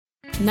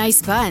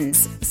Nice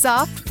buns,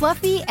 soft,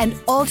 fluffy, and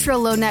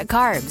ultra-low net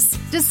carbs.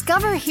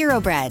 Discover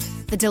Hero Bread,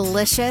 the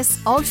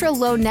delicious,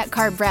 ultra-low net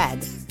carb bread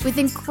with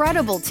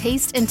incredible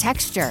taste and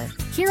texture.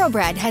 Hero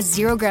Bread has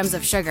 0 grams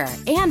of sugar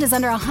and is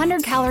under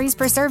 100 calories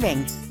per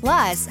serving.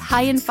 Plus,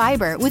 high in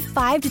fiber with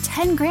 5 to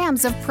 10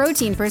 grams of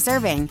protein per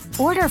serving.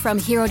 Order from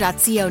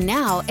hero.co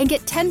now and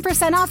get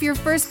 10% off your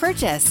first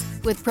purchase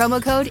with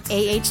promo code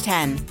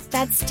AH10.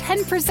 That's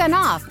 10%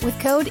 off with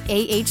code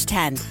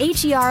AH10.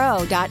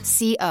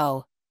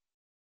 HERO.co.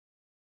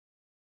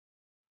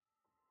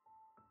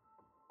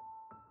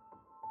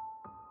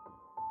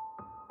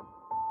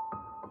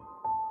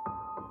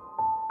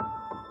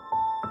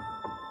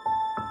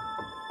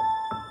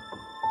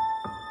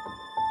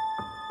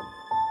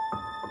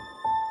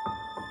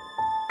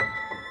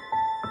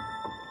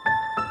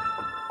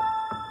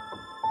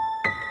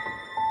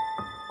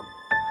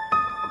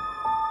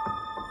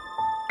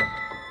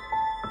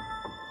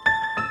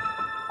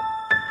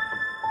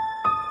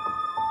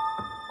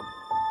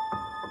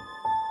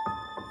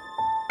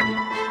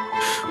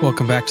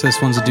 Welcome back to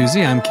This One's a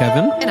Doozy. I'm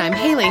Kevin. And I'm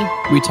Haley.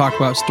 We talk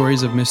about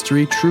stories of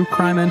mystery, true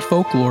crime, and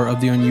folklore of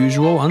the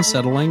unusual,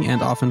 unsettling,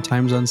 and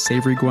oftentimes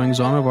unsavory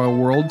goings-on of our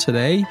world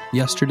today,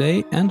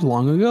 yesterday, and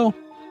long ago.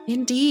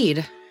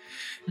 Indeed.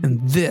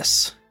 And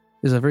this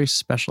is a very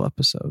special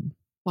episode.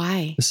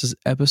 Why? This is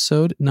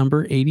episode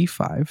number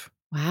 85.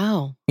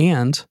 Wow.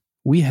 And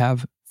we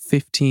have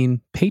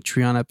 15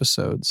 Patreon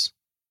episodes,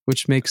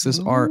 which makes this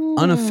our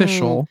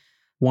unofficial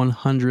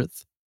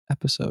 100th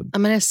episode.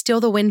 I'm going to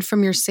steal the wind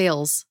from your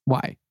sails.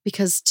 Why?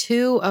 Because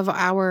 2 of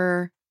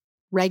our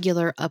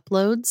regular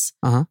uploads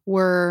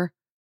were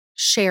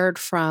shared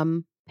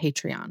from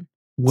Patreon.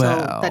 Well,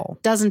 so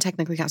that doesn't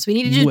technically count. So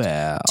we need to do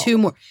 2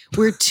 more.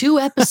 We're 2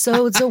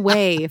 episodes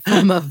away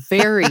from a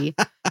very,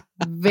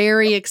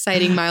 very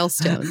exciting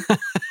milestone.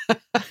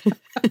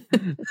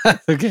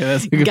 Okay,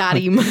 that's a good Got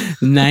point. him.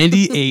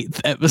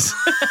 98th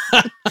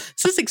episode.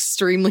 This is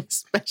extremely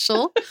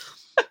special.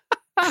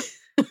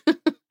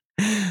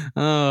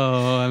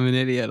 Oh, I'm an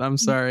idiot. I'm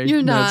sorry.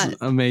 You're not.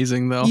 That's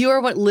amazing, though. You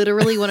are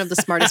literally one of the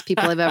smartest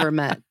people I've ever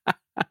met.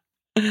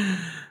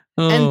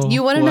 And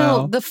you want to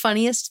know the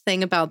funniest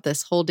thing about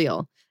this whole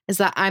deal is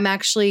that I'm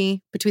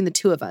actually, between the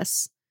 2 of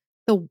us,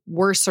 the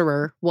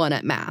worser one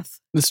at math.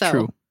 That's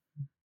true.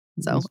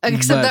 So,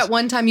 except that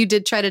one time you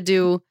did try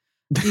to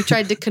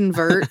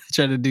convert.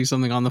 Tried to do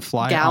something on the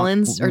fly.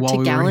 Gallons to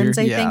gallons,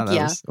 I think.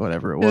 Yeah.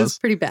 Whatever it was. It was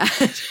pretty bad.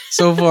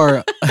 So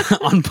far,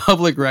 on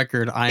public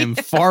record, I am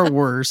far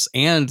worse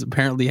and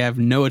apparently have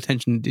no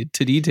attention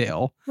to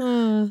detail.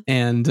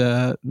 And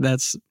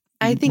that's...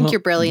 I think you're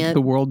brilliant.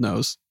 The world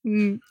knows.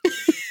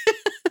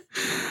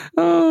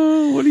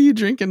 Oh, what are you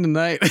drinking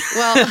tonight?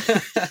 Well,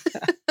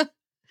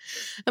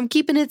 I'm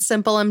keeping it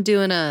simple. I'm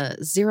doing a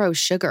 0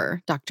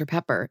 sugar Dr.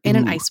 Pepper and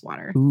an ice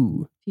water.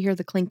 Ooh. If you hear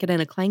the clinking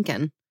and a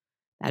clanking,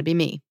 that'd be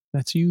me.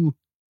 That's you.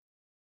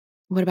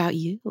 What about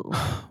you?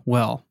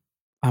 Well,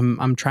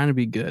 I'm trying to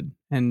be good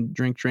and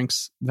drink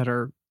drinks that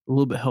are a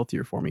little bit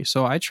healthier for me.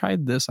 So I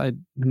tried this. I've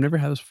never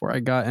had this before. I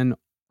got an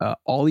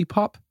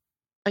Olipop.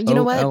 You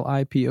know what?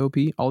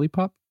 Olipop.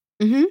 Olipop.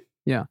 Mm-hmm.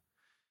 Yeah.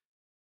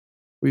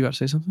 Were you about to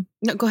say something?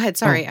 No, go ahead.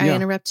 Sorry, I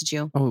interrupted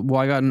you. Oh,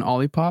 well, I got an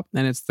Olipop,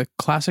 and it's the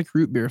classic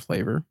root beer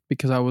flavor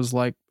because I was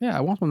like, yeah,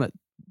 I want one that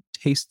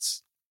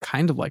tastes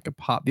kind of like a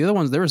pop. The other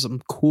ones, there were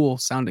some cool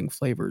sounding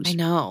flavors. I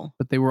know.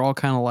 But they were all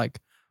kind of like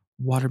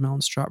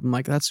watermelon strawberry. I'm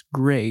like, that's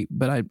great,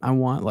 but I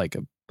want like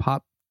a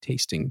pop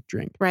tasting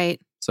drink.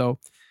 Right. So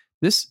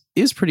this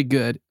is pretty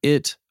good.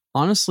 It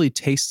honestly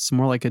tastes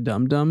more like a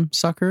Dum Dum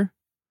Sucker.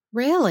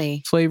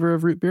 Really? Flavor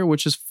of root beer,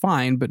 which is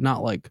fine, but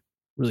not like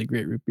really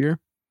great root beer.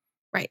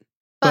 Right.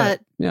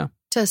 But yeah,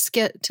 to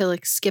skip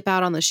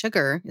out on the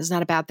sugar is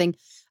not a bad thing.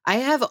 I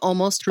have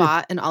almost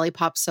bought an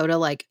Olipop soda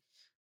like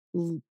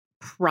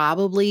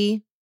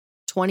probably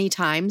 20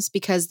 times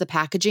because the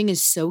packaging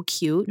is so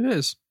cute. It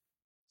is.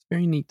 It's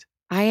very neat.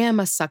 I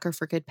am a sucker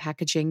for good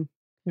packaging.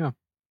 Yeah.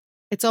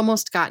 It's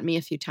almost gotten me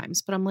a few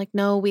times, but I'm like,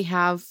 no, we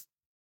have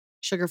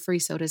sugar-free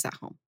sodas at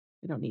home.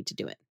 We don't need to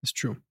do it. It's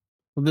true.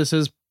 Well, this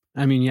is,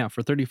 I mean, yeah,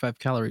 for 35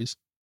 calories,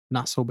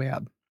 not so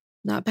bad.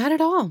 Not bad at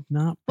all.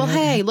 Not well, bad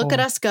hey, at look all. at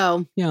us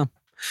go. Yeah.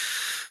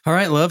 All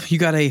right, love. You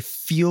got a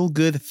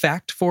feel-good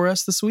fact for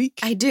us this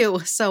week? I do.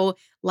 So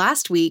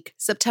last week,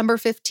 September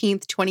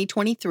 15th,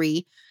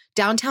 2023,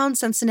 downtown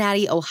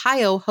Cincinnati,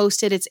 Ohio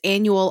hosted its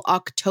annual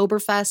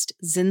Oktoberfest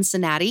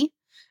Cincinnati.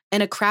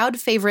 And a crowd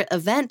favorite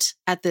event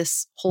at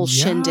this whole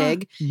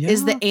shindig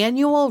is the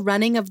annual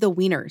running of the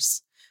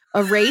Wieners,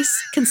 a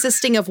race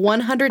consisting of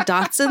 100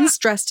 Dachshunds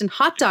dressed in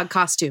hot dog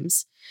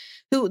costumes.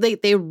 Who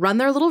they run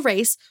their little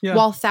race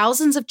while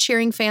thousands of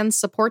cheering fans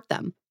support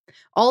them.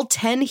 All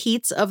 10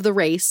 heats of the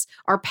race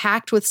are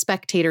packed with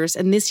spectators,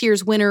 and this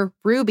year's winner,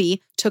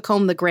 Ruby, took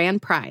home the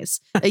grand prize,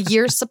 a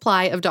year's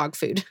supply of dog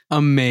food.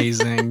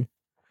 Amazing.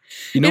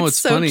 You know what's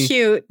so funny?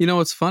 Cute. You know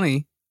what's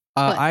funny?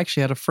 I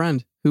actually had a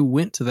friend who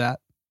went to that.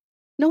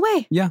 No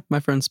way. Yeah, my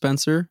friend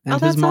Spencer and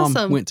his mom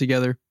went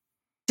together.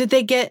 Did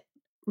they get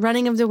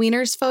running of the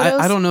wieners photos?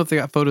 I don't know if they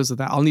got photos of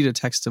that. I'll need to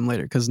text him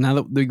later because now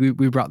that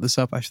we brought this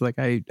up, I feel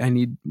like I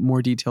need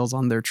more details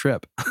on their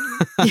trip.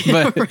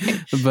 Yeah, but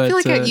right. I but feel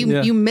like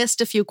yeah. you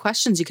missed a few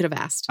questions you could have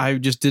asked. I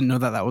just didn't know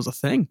that was a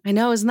thing. I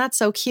know. Isn't that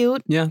so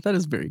cute? Yeah, that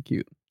is very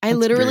cute. I That's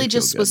literally very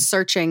just was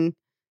searching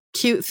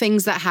cute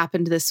things that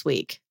happened this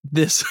week.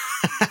 This.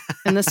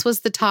 And this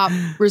was the top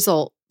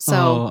result.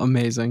 So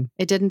amazing.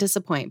 It didn't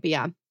disappoint. But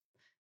yeah,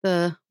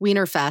 the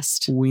Wiener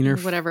Fest.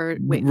 Whatever.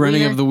 Wait,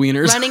 running of the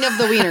wieners. Running of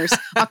the wieners.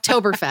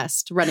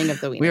 Oktoberfest. Running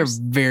of the wieners. We are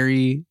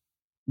very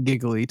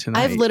giggly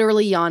tonight. I've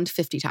literally yawned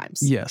 50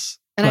 times. Yes.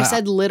 And I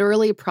said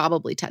literally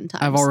probably 10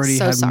 times. I've already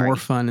had sorry. more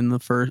fun in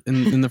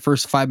the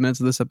first 5 minutes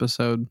of this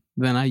episode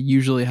than I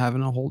usually have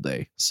in a whole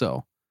day.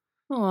 So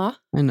Aw.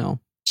 I know.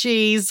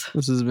 Jeez.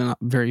 This has been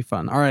very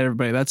fun. All right,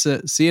 everybody. That's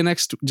it. See you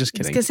next. Just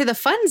kidding. I was going to say the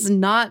fun's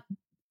not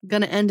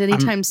going to end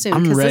anytime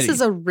soon because this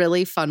is a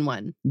really fun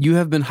one. You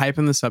have been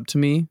hyping this up to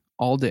me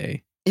all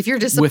day. If you're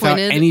disappointed. Without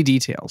any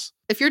details.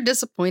 If you're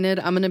disappointed,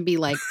 I'm going to be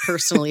like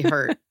personally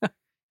hurt.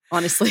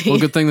 Honestly. Well,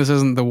 good thing this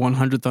isn't the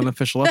 100th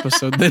unofficial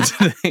episode then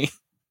today.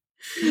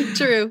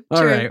 True.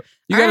 All right.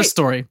 You got a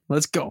story.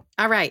 Let's go.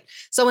 All right.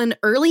 So in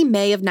early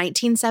May of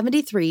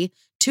 1973,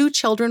 2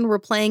 children were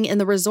playing in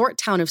the resort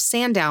town of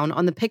Sandown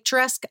on the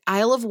picturesque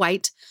Isle of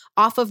Wight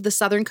off of the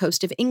southern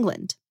coast of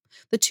England.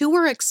 The 2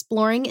 were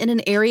exploring in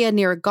an area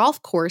near a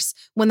golf course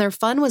when their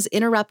fun was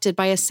interrupted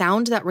by a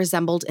sound that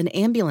resembled an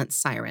ambulance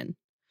siren.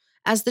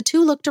 As the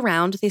 2 looked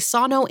around, they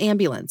saw no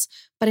ambulance,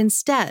 but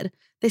instead,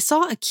 they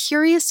saw a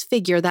curious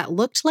figure that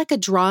looked like a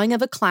drawing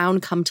of a clown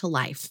come to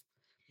life.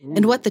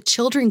 And what the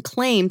children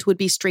claimed would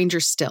be stranger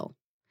still.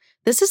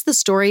 This is the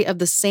story of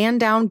the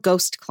Sandown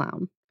ghost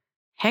clown.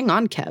 Hang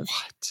on, Kev.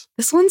 What?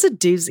 This one's a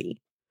doozy.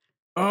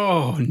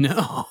 Oh,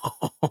 no.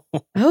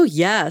 Oh,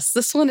 yes.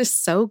 This one is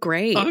so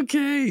great.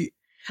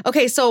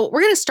 Okay, so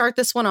we're going to start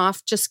this one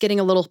off just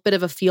getting a little bit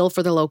of a feel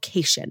for the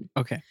location.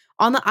 Okay.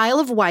 On the Isle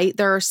of Wight,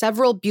 there are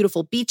several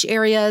beautiful beach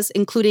areas,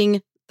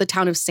 including the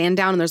town of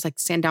Sandown. And there's like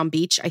Sandown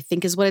Beach, I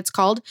think is what it's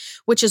called,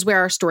 which is where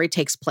our story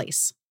takes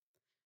place.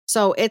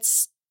 So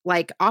it's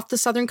like off the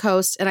southern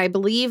coast. And I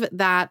believe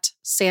that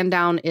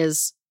Sandown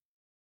is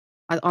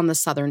on the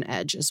southern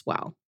edge as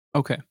well.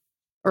 Okay.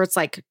 Or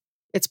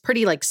it's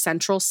pretty like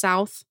central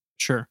south.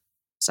 Sure.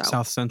 So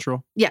South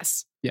Central.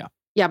 Yes. Yeah.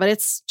 Yeah, but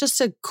it's just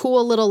a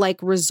cool little like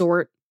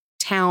resort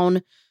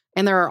town.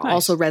 And there are Nice.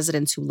 also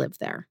residents who live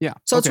there. Yeah.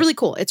 So it's really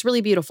cool. It's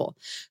really beautiful.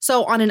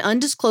 So on an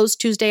undisclosed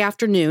Tuesday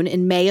afternoon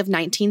in May of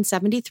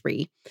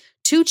 1973,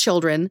 2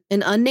 children,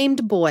 an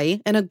unnamed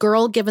boy and a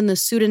girl given the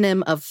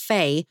pseudonym of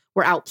Faye,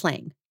 were out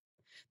playing.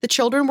 The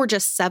children were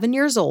just 7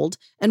 years old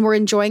and were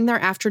enjoying their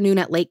afternoon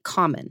at Lake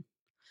Common.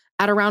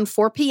 At around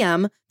 4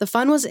 p.m., the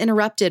fun was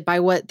interrupted by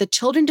what the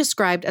children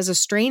described as a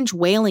strange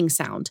wailing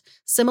sound,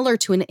 similar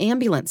to an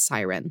ambulance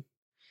siren.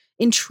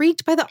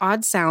 Intrigued by the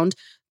odd sound,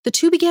 the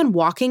 2 began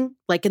walking,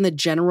 like in the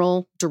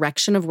general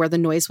direction of where the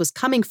noise was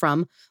coming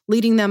from,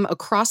 leading them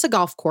across a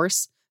golf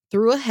course,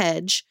 through a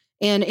hedge,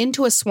 and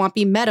into a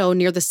swampy meadow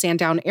near the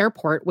Sandown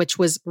Airport, which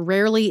was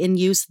rarely in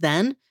use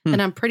then. And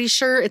I'm pretty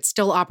sure it's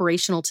still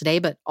operational today,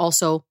 but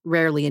also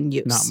rarely in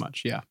use. Not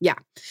much, yeah. Yeah.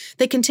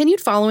 They continued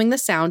following the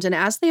sound, and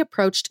as they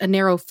approached a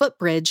narrow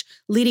footbridge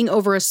leading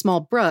over a small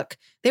brook,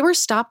 they were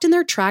stopped in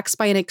their tracks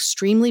by an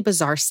extremely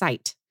bizarre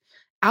sight.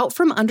 Out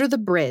from under the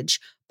bridge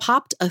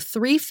popped a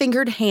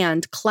 3-fingered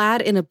hand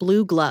clad in a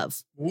blue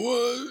glove.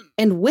 What?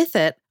 And with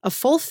it, a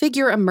full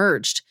figure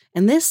emerged,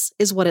 and this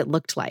is what it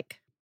looked like.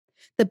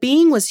 The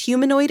being was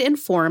humanoid in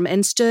form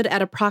and stood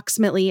at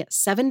approximately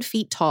 7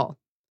 feet tall.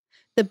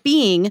 The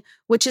being,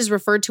 which is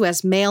referred to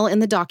as male in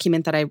the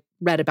document that I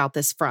read about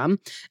this from,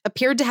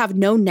 appeared to have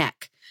no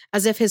neck,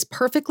 as if his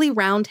perfectly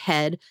round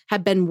head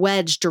had been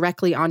wedged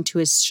directly onto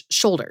his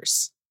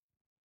shoulders.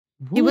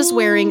 He was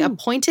wearing a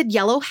pointed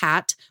yellow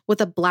hat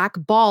with a black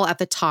ball at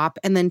the top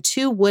and then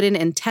 2 wooden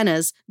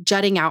antennas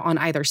jutting out on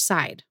either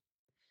side.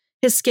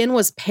 His skin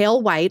was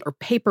pale white or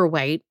paper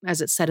white,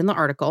 as it said in the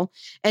article,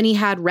 and he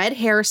had red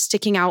hair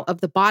sticking out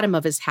of the bottom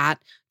of his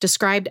hat,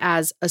 described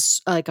as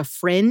a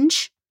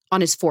fringe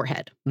on his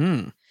forehead.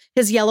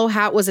 His yellow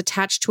hat was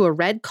attached to a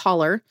red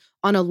collar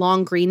on a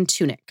long green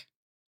tunic.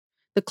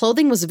 The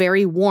clothing was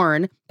very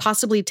worn,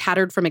 possibly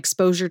tattered from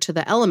exposure to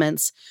the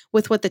elements,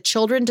 with what the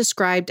children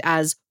described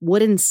as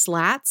wooden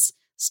slats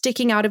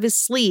sticking out of his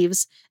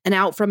sleeves and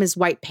out from his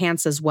white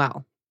pants as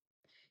well.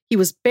 He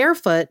was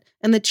barefoot,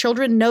 and the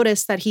children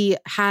noticed that he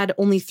had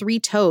only 3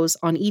 toes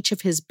on each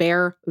of his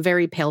bare,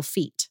 very pale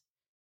feet.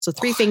 So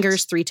 3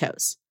 fingers, 3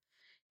 toes.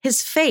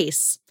 His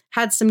face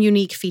had some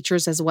unique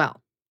features as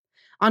well.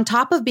 On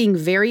top of being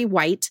very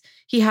white,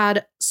 he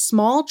had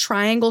small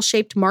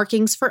triangle-shaped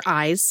markings for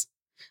eyes,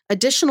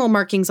 additional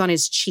markings on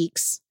his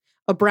cheeks,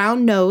 a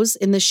brown nose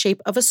in the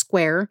shape of a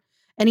square,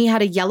 and he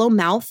had a yellow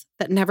mouth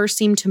that never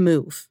seemed to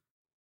move.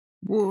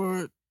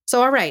 What?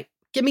 So, all right,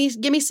 give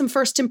me some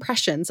first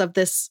impressions of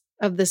this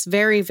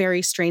very,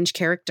 very strange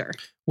character.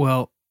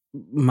 Well,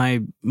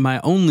 my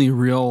only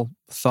real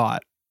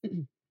thought,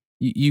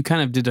 you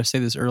kind of did say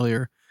this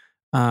earlier,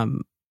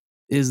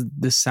 is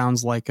this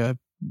sounds like a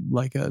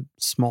like a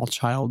small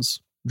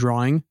child's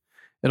drawing.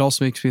 It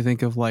also makes me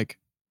think of like,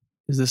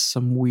 is this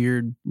some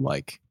weird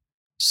like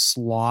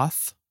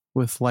sloth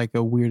with like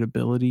a weird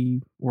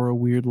ability or a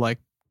weird like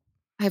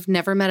I've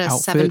never met a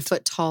outfit?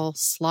 7-foot tall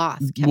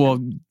sloth, Kevin.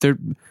 Well, there's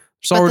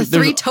the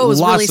three toes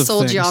lots really of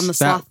sold you things. on the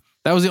sloth.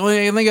 That was the only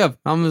thing I can think of.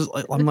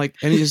 I'm like,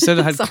 and you said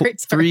it had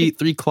Sorry.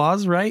 three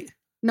claws, right?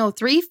 No,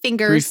 3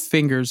 fingers. 3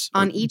 fingers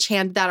on each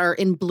hand that are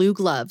in blue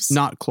gloves.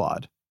 Not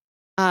clawed.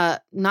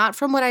 Not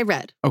from what I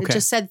read. Okay. It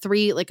just said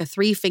 3, like a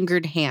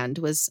 3-fingered hand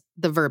was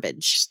the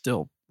verbiage.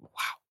 Still, wow.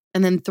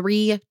 And then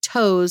 3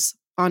 toes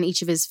on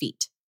each of his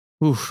feet.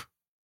 Oof.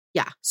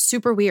 Yeah,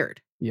 super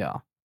weird. Yeah,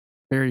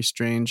 very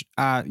strange.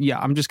 Yeah,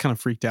 I'm just kind of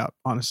freaked out,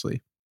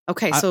 honestly.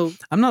 Okay, so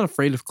I'm not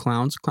afraid of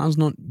clowns. Clowns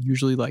don't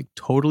usually like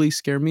totally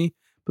scare me,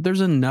 but there's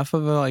enough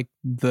of a, like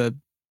the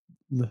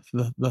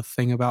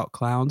thing about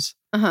clowns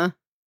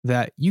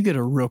that you get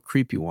a real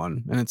creepy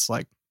one, and it's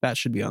like that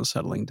should be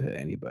unsettling to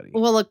anybody.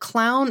 Well, a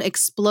clown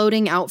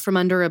exploding out from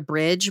under a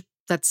bridge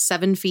that's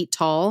 7 feet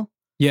tall.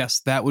 Yes,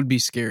 that would be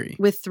scary.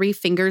 With 3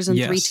 fingers and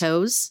 3 Yes.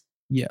 toes.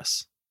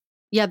 Yes.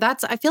 Yeah,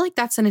 I feel like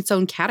that's in its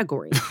own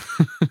category.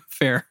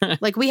 Fair.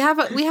 Like we have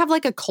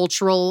like a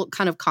cultural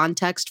kind of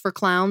context for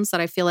clowns that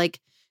I feel like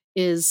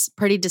is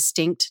pretty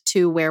distinct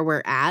to where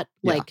we're at,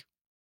 like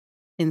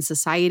in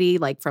society,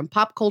 like from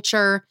pop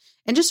culture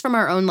and just from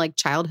our own like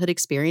childhood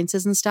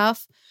experiences and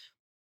stuff.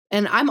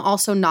 And I'm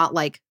also not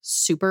like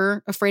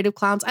super afraid of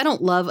clowns. I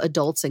don't love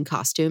adults in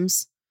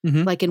costumes,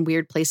 like in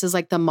weird places,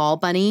 like the mall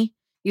bunny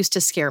used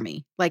to scare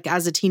me. Like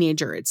as a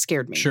teenager, it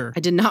scared me. Sure. I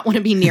did not want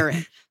to be near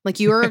it. Like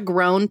you are a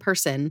grown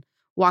person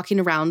walking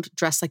around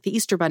dressed like the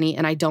Easter bunny,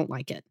 and I don't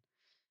like it.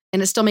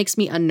 And it still makes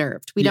me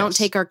unnerved. We don't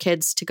take our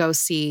kids to go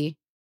see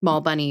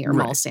Mall Bunny or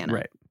Mall Santa.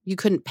 Right. You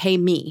couldn't pay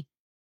me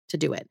to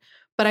do it.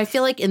 But I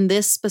feel like in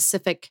this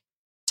specific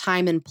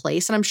time and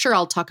place, and I'm sure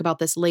I'll talk about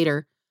this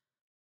later,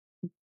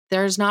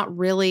 there's not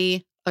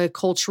really a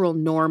cultural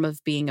norm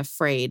of being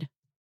afraid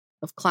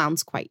of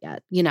clowns quite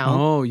yet, you know?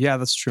 Oh, yeah,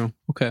 that's true.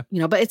 Okay. You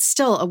know, but it's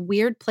still a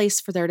weird place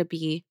for there to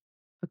be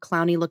a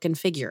clowny looking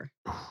figure.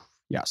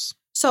 Yes.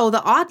 So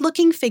the odd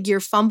looking figure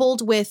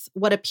fumbled with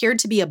what appeared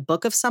to be a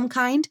book of some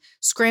kind,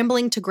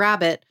 scrambling to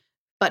grab it,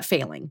 but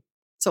failing.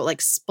 So it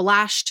like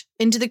splashed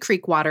into the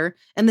creek water,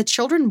 and the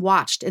children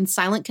watched in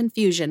silent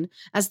confusion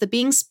as the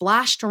being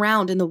splashed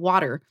around in the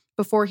water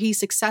before he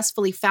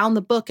successfully found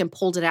the book and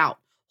pulled it out,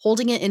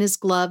 holding it in his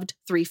gloved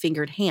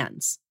 3-fingered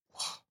hands.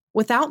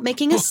 Without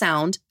making a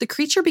sound, the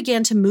creature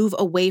began to move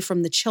away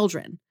from the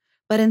children.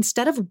 But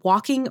instead of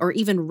walking or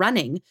even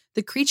running,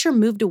 the creature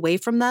moved away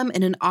from them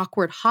in an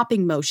awkward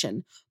hopping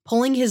motion,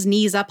 pulling his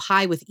knees up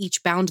high with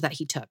each bound that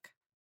he took.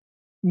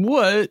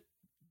 What?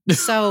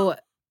 So,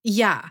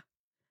 yeah.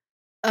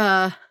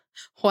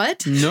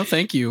 What? No,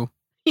 thank you.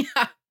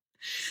 Yeah.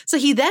 So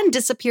he then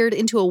disappeared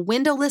into a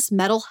windowless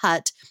metal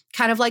hut,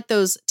 kind of like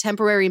those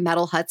temporary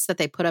metal huts that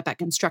they put up at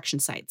construction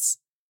sites.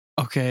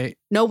 Okay.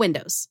 No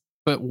windows.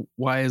 But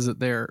why is it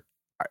there?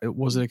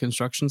 Was it a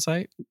construction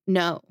site?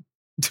 No.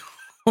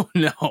 Oh,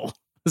 no.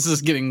 This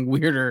is getting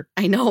weirder.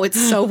 I know, it's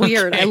so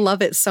weird. Okay. I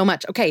love it so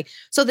much. Okay,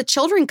 so the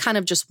children kind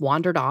of just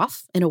wandered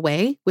off in a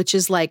way, which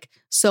is like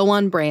so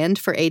on brand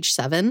for age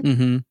 7.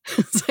 Mm-hmm.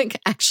 It's like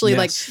actually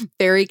like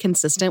very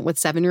consistent with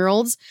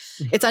 7-year-olds.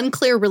 It's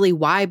unclear really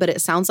why, but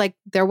it sounds like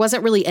there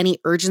wasn't really any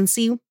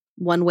urgency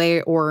one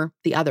way or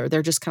the other.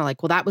 They're just kind of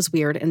like, well, that was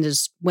weird, and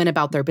just went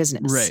about their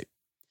business. Right.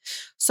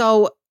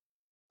 So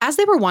as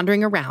they were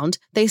wandering around,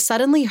 they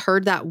suddenly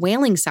heard that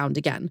wailing sound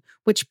again,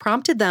 which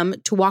prompted them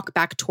to walk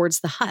back towards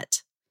the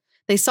hut.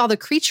 They saw the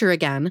creature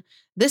again.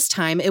 This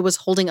time, it was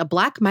holding a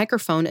black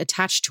microphone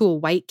attached to a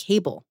white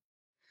cable.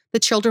 The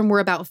children were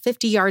about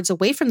 50 yards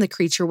away from the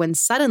creature when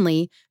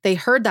suddenly they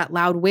heard that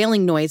loud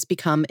wailing noise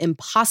become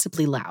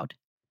impossibly loud.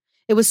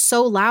 It was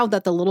so loud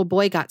that the little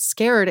boy got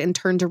scared and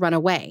turned to run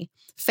away,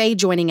 Faye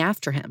joining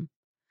after him.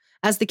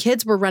 As the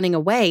kids were running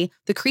away,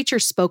 the creature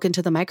spoke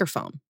into the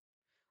microphone.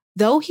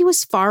 Though he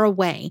was far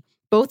away,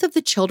 both of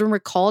the children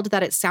recalled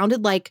that it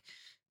sounded like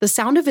the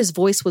sound of his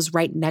voice was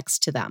right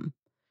next to them.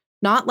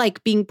 Not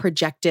like being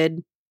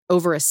projected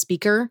over a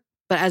speaker,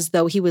 but as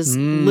though he was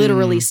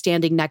literally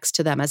standing next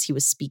to them as he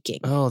was speaking.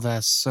 Oh,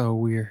 that's so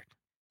weird.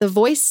 The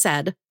voice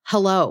said,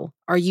 "Hello,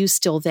 are you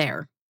still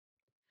there?"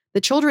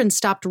 The children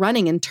stopped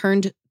running and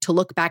turned to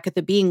look back at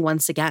the being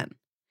once again.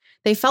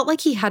 They felt like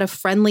he had a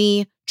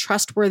friendly,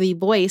 trustworthy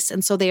voice,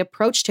 and so they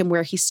approached him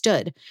where he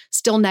stood,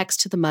 still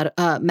next to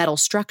the metal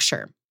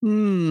structure.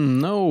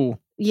 No.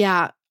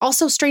 Yeah.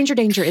 Also, stranger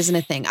danger isn't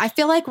a thing. I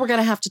feel like we're going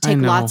to have to take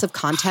lots of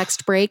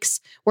context breaks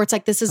where it's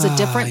like, this is a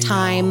different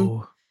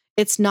time.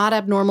 It's not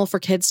abnormal for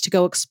kids to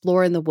go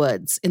explore in the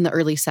woods in the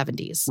early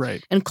 70s.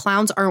 Right. And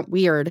clowns aren't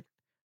weird.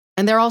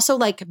 And they're also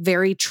like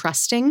very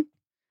trusting.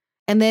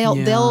 And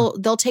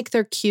they'll take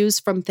their cues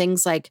from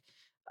things like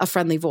a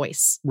friendly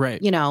voice.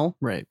 Right. You know?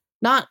 Right.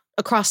 Not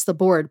across the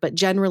board, but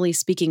generally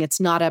speaking, it's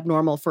not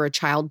abnormal for a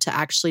child to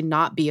actually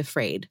not be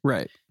afraid.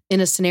 Right.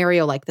 In a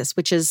scenario like this,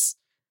 which is,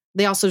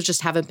 they also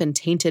just haven't been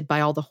tainted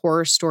by all the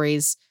horror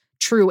stories,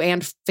 true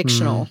and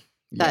fictional,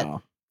 that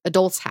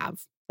adults have.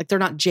 Like they're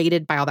not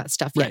jaded by all that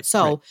stuff yet.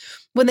 So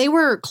when they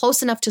were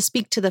close enough to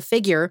speak to the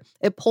figure,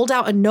 it pulled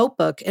out a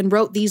notebook and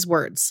wrote these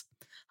words: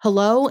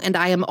 "Hello, and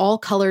I am all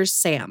colors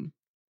Sam."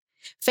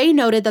 Faye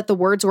noted that the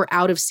words were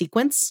out of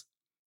sequence.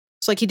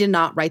 So like he did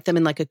not write them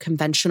in like a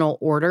conventional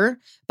order,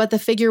 but the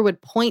figure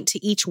would point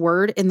to each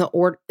word in the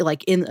order,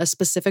 like in a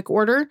specific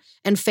order,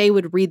 and Faye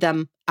would read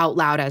them out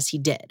loud as he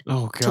did.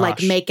 Oh gosh. To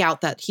like make out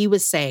that he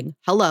was saying,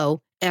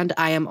 "Hello, and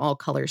I am all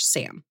colors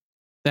Sam."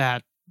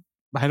 That,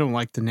 I don't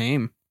like the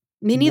name.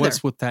 Me neither.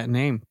 What's with that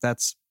name?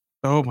 That's,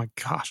 oh my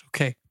gosh.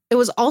 Okay. It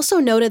was also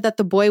noted that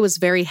the boy was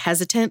very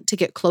hesitant to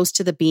get close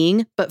to the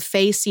being, but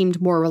Faye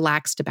seemed more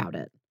relaxed about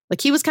it.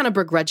 Like he was kind of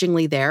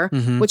begrudgingly there,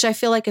 which I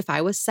feel like if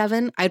I was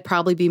 7, I'd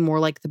probably be more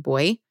like the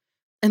boy.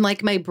 And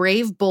like my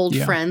brave, bold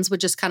friends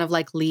would just kind of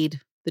like lead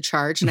the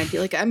charge. And I'd be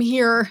like, "I'm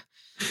here."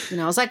 You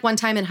know, it was like one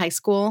time in high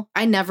school,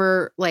 I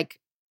never like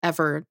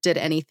ever did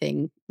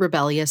anything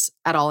rebellious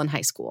at all in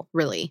high school,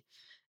 really.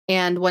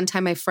 And one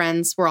time my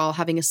friends were all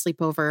having a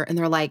sleepover and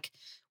they're like,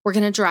 "We're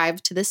going to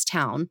drive to this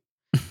town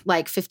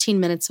like 15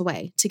 minutes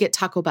away to get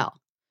Taco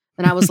Bell."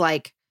 And I was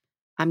like,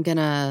 "I'm going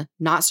to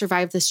not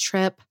survive this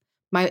trip.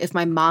 If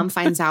my mom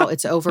finds out,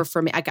 it's over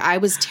for me." I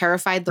was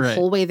terrified the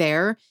whole way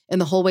there and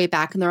the whole way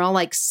back. And they're all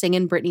like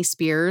singing Britney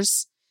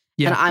Spears.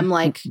 Yeah. And I'm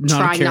like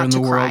trying not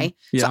to cry.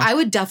 Yeah. So I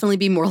would definitely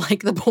be more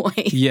like the boy.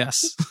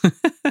 Yes.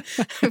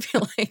 I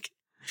feel like,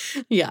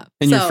 yeah.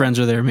 And your friends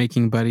are there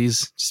making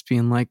buddies, just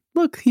being like,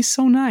 "Look, he's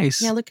so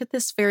nice. Yeah, look at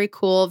this very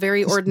cool,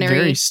 very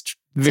ordinary,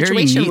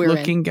 very neat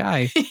looking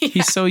guy. Yeah.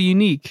 He's so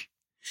unique."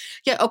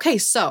 Yeah. Okay.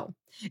 So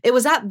it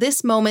was at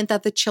this moment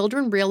that the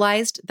children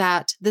realized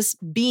that this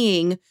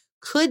being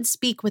could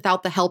speak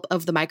without the help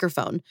of the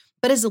microphone,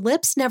 but his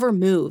lips never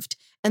moved,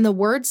 and the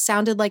words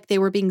sounded like they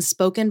were being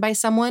spoken by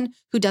someone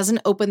who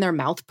doesn't open their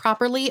mouth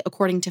properly,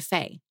 according to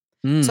Faye.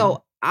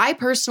 So I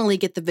personally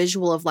get the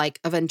visual of like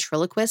a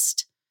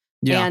ventriloquist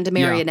and a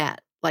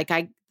marionette,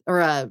 or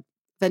a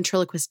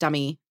ventriloquist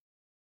dummy.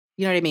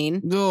 You know what I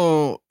mean?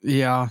 Oh,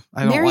 yeah.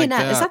 I don't marionette,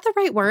 like that. Is that the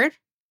right word?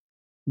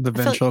 The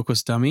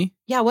ventriloquist dummy?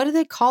 Yeah, what do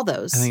they call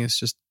those? I think it's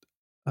just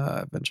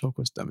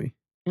ventriloquist dummy.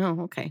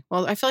 Oh, okay.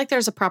 Well, I feel like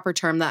there's a proper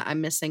term that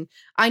I'm missing.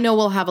 I know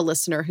we'll have a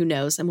listener who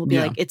knows and we'll be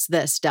like, "It's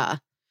this, duh."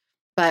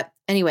 But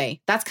anyway,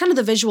 that's kind of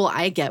the visual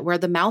I get, where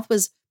the mouth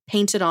was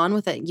painted on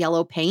with that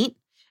yellow paint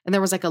and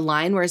there was like a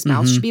line where his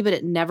mouth should be, but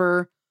it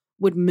never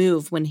would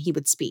move when he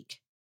would speak.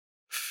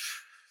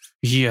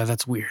 Yeah,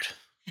 that's weird.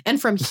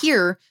 And from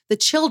here, the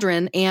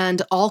children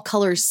and All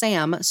Colors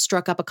Sam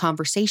struck up a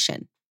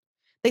conversation.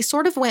 They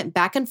sort of went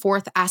back and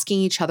forth asking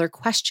each other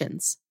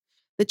questions.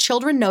 The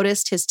children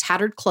noticed his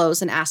tattered clothes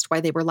and asked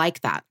why they were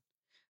like that.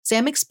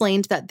 Sam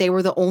explained that they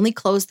were the only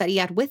clothes that he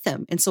had with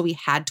him, and so he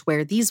had to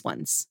wear these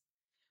ones.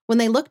 When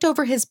they looked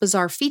over his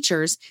bizarre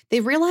features, they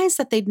realized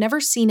that they'd never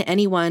seen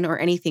anyone or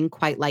anything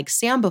quite like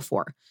Sam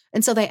before,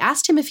 and so they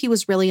asked him if he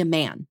was really a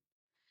man.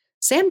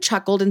 Sam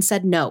chuckled and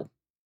said no,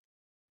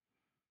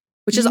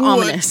 which is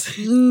ominous.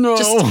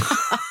 No.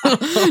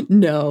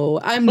 No,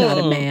 I'm not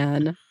a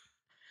man.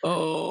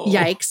 Oh.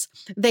 Yikes.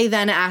 They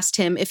then asked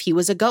him if he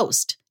was a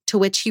ghost, to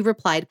which he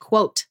replied,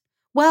 quote,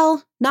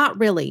 "Well, not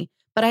really,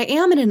 but I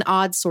am in an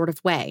odd sort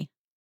of way."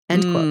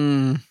 End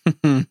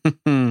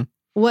quote.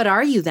 "What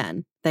are you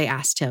then?" they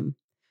asked him.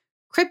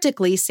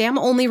 Cryptically, Sam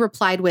only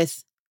replied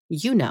with,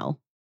 "You know."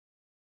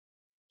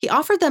 He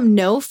offered them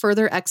no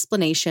further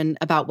explanation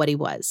about what he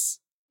was.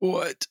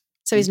 What?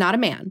 So he's not a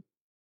man.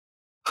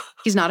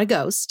 He's not a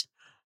ghost.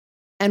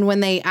 And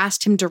when they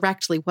asked him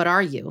directly, "What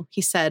are you?"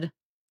 he said,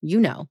 "You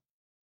know."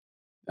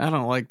 I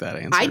don't like that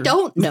answer. I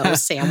don't know,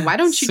 Sam. Why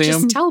don't you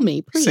just tell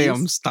me, please?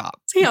 Sam,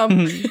 stop.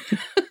 Sam.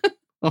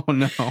 Oh,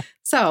 no.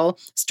 So,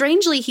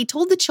 strangely, he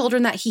told the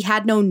children that he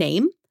had no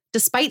name,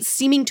 despite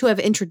seeming to have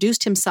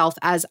introduced himself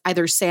as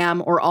either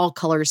Sam or All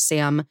Colors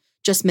Sam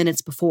just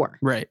minutes before.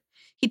 Right.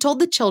 He told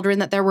the children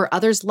that there were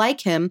others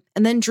like him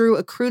and then drew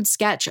a crude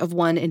sketch of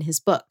one in his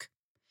book.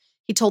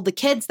 He told the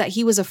kids that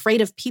he was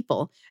afraid of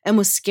people and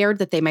was scared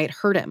that they might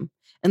hurt him,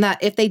 and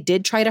that if they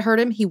did try to hurt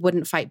him, he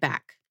wouldn't fight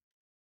back.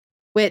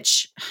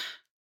 Which,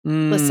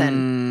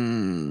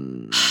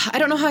 listen, I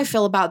don't know how I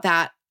feel about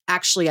that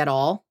actually at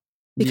all.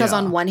 Because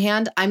on one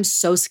hand, I'm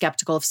so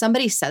skeptical. If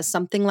somebody says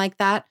something like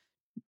that,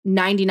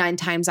 99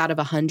 times out of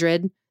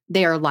 100,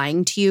 they are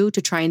lying to you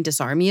to try and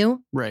disarm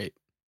you. Right.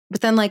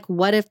 But then, like,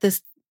 what if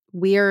this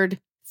weird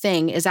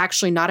thing is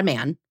actually not a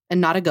man and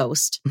not a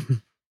ghost,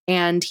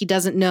 and he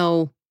doesn't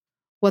know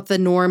what the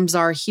norms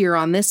are here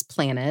on this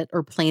planet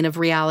or plane of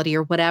reality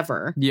or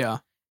whatever? Yeah.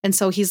 And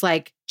so he's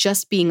like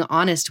just being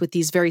honest with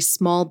these very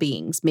small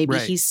beings. Maybe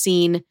he's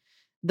seen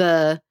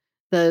the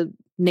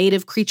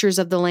native creatures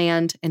of the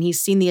land and he's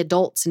seen the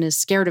adults and is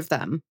scared of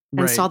them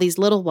and saw these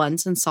little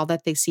ones and saw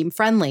that they seem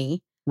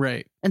friendly.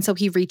 Right. And so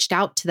he reached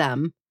out to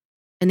them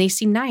and they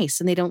seem nice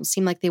and they don't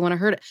seem like they want to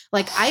hurt it.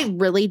 Like, I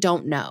really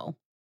don't know.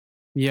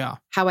 Yeah.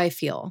 How I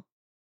feel.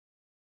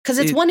 Because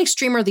it's one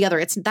extreme or the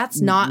other. That's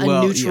not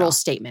a neutral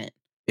statement.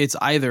 It's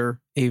either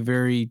a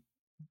very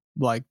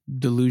like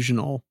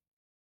delusional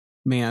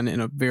man in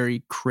a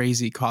very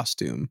crazy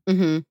costume,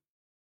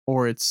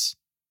 or it's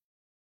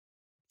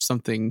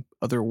something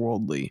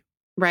otherworldly.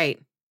 Right.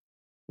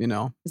 You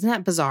know? Isn't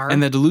that bizarre?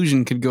 And the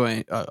delusion could go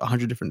in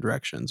 100 different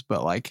directions,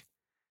 but like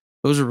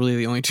those are really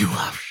the only two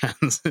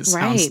options. It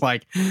sounds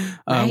like,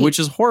 which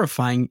is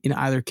horrifying in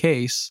either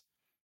case.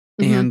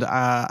 And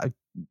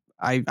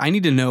I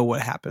need to know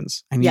what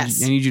happens. I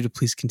need you to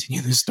please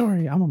continue the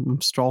story. I'm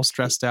all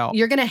stressed out.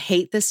 You're going to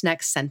hate this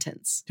next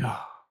sentence.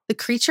 The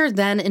creature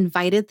then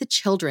invited the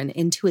children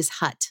into his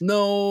hut.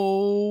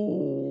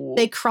 No.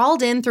 They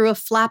crawled in through a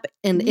flap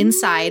and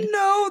inside.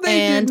 No,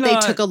 and did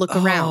not. They took a look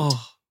around.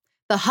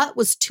 The hut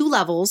was 2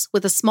 levels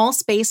with a small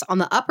space on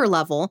the upper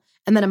level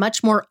and then a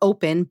much more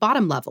open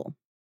bottom level.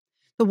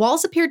 The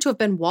walls appeared to have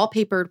been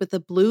wallpapered with a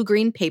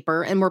blue-green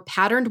paper and were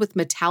patterned with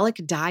metallic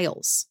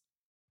dials.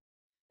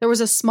 There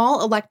was a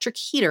small electric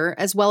heater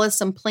as well as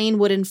some plain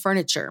wooden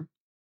furniture.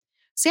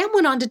 Sam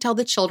went on to tell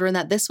the children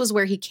that this was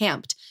where he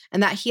camped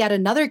and that he had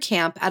another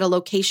camp at a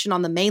location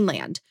on the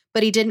mainland,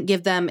 but he didn't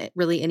give them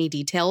really any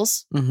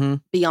details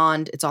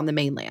beyond it's on the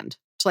mainland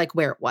to like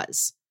where it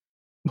was.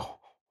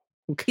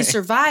 Okay. He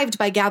survived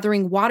by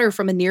gathering water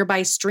from a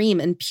nearby stream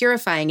and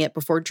purifying it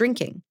before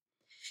drinking.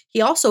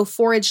 He also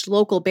foraged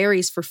local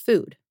berries for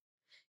food.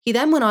 He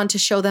then went on to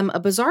show them a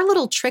bizarre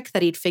little trick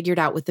that he'd figured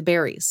out with the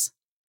berries.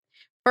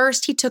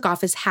 First, he took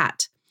off his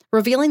hat,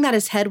 revealing that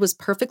his head was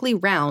perfectly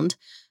round,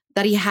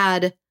 that he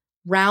had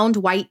round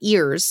white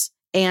ears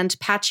and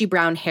patchy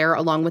brown hair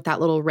along with that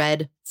little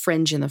red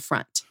fringe in the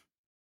front.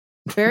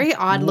 Very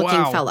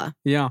odd-looking fella.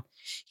 Yeah.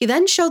 He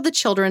then showed the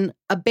children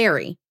a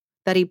berry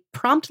that he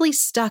promptly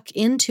stuck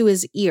into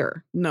his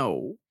ear.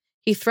 No.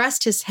 He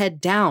thrust his head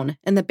down,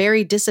 and the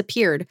berry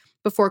disappeared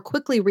before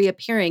quickly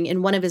reappearing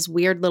in one of his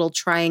weird little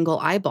triangle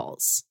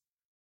eyeballs.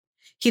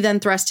 He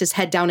then thrust his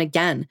head down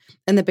again,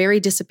 and the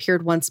berry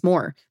disappeared once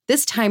more,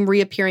 this time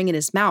reappearing in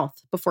his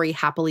mouth before he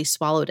happily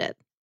swallowed it.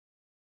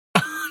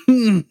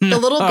 The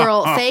little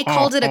girl, Faye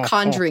called it a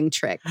conjuring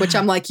trick, which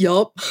I'm like,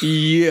 yup.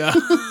 Yeah.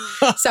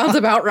 Sounds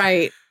about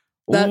right.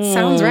 That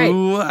sounds right.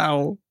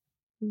 Wow.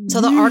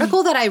 So the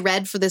article that I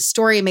read for this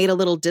story made a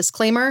little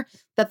disclaimer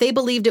that they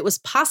believed it was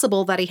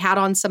possible that he had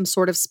on some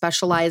sort of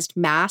specialized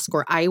mask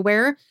or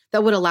eyewear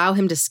that would allow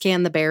him to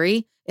scan the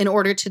berry in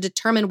order to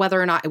determine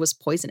whether or not it was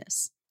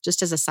poisonous,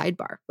 just as a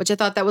sidebar, which I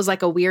thought that was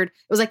like a weird,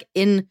 it was like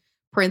in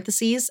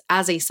parentheses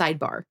as a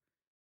sidebar.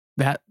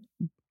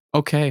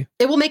 Okay.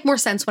 It will make more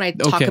sense when I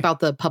talk about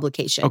the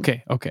publication.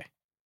 Okay.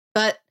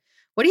 But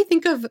what do you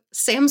think of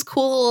Sam's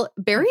cool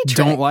berry trick?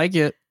 Don't like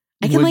it.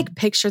 I can like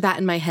picture that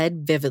in my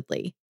head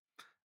vividly.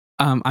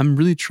 I'm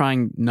really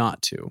trying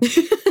not to.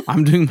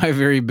 I'm doing my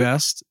very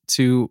best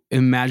to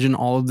imagine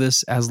all of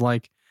this as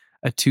like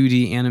a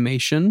 2D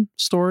animation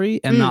story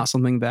and not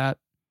something that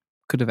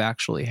could have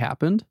actually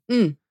happened.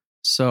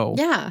 So,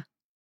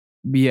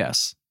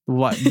 yes.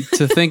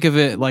 To think of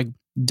it like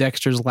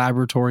Dexter's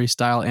Laboratory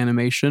style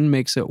animation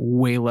makes it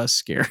way less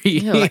scary.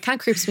 Ew, that kind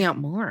of creeps me out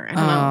more. I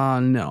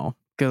don't know. No,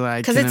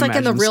 because it's like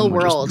in the real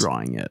world.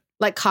 Drawing it.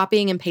 Like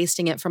copying and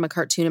pasting it from a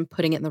cartoon and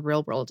putting it in the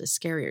real world is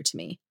scarier to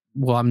me.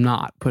 Well, I'm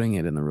not putting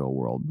it in the real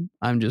world.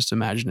 I'm just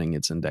imagining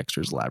it's in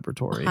Dexter's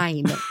laboratory.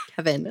 Fine,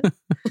 Kevin.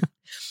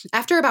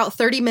 After about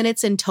 30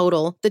 minutes in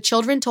total, the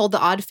children told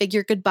the odd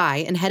figure goodbye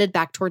and headed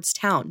back towards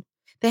town.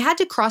 They had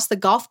to cross the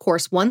golf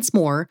course once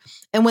more,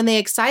 and when they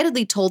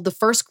excitedly told the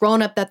first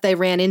grown-up that they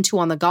ran into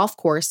on the golf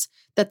course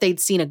that they'd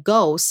seen a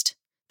ghost,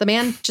 the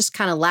man just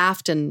kind of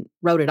laughed and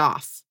wrote it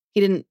off. He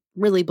didn't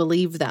really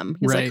believe them.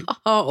 He's like,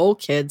 oh,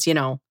 kids, you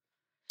know.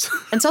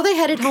 And so they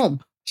headed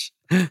home.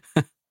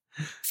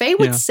 Faye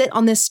would sit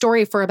on this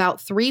story for about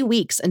 3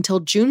 weeks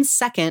until June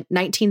 2nd,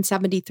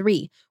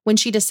 1973, when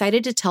she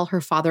decided to tell her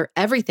father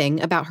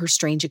everything about her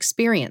strange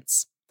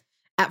experience.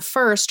 At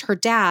first, her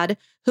dad,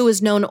 who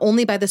was known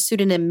only by the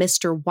pseudonym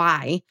Mr.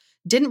 Y,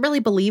 didn't really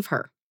believe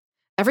her.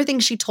 Everything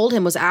she told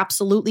him was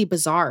absolutely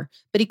bizarre,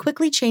 but he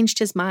quickly changed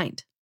his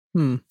mind.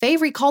 Faye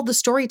recalled the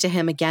story to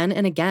him again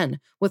and again,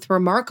 with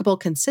remarkable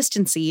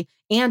consistency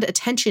and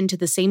attention to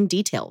the same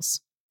details.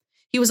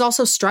 He was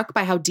also struck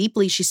by how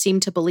deeply she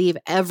seemed to believe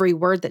every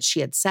word that she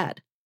had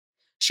said.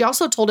 She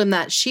also told him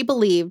that she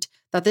believed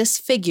that this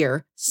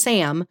figure,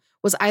 Sam,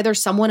 was either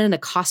someone in a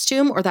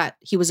costume or that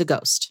he was a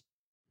ghost.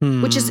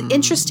 Which is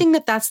interesting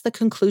that that's the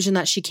conclusion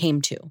that she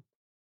came to.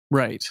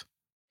 Right.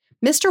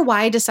 Mr.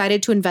 Y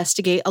decided to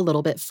investigate a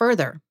little bit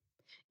further.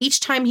 Each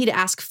time he'd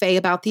ask Faye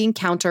about the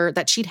encounter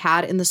that she'd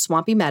had in the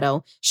swampy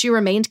meadow, she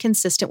remained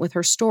consistent with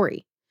her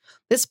story.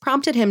 This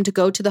prompted him to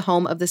go to the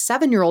home of the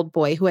 7-year-old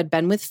boy who had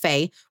been with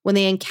Faye when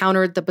they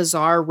encountered the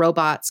bizarre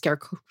robot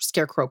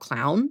scarecrow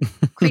clown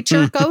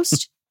creature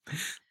ghost.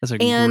 That's a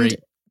great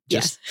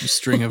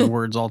string of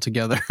words all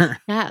together.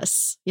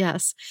 Yes.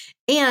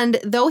 And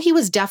though he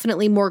was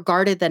definitely more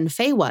guarded than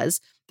Faye was,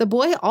 the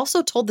boy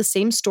also told the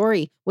same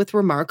story with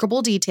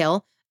remarkable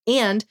detail,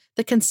 and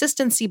the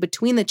consistency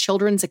between the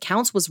children's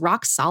accounts was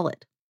rock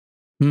solid.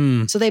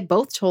 So they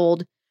both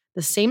told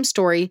the same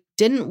story,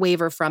 didn't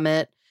waver from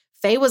it.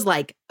 Faye was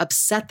like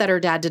upset that her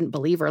dad didn't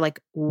believe her. Like,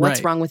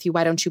 what's wrong with you?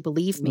 Why don't you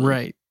believe me?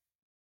 Right.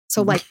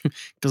 So like,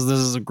 because this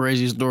is a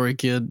crazy story,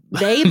 kid.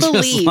 They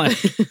believe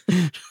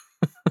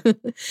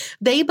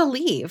They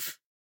believe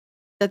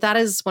that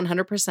is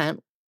 100%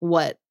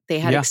 what they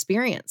had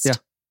experienced. Yeah.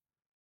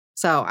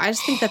 So I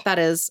just think that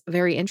is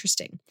very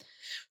interesting.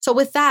 So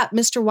with that,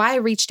 Mr. Y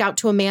reached out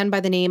to a man by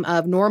the name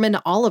of Norman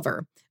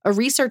Oliver, a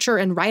researcher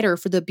and writer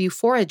for the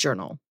Bufora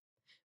Journal.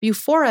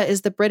 Bufora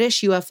is the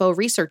British UFO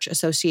Research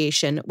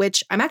Association,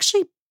 which I'm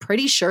actually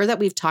pretty sure that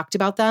we've talked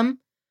about them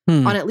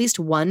on at least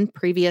one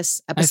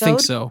previous episode. I think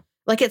so.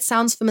 Like, it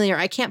sounds familiar.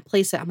 I can't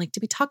place it. I'm like,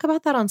 did we talk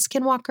about that on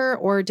Skinwalker,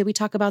 or did we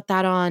talk about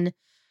that on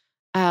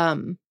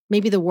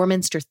maybe the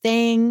Warminster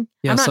thing?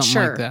 Yeah, I'm not something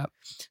sure. like that.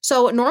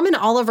 So Norman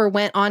Oliver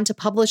went on to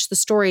publish the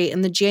story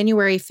in the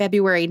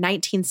January-February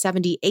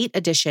 1978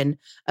 edition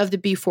of the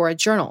Bufora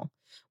Journal,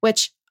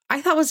 which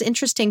I thought was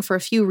interesting for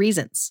a few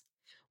reasons.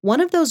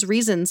 One of those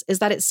reasons is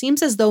that it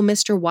seems as though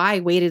Mr. Y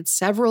waited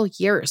several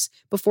years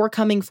before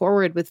coming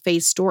forward with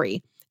Faye's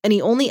story, and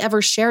he only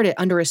ever shared it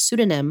under a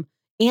pseudonym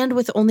and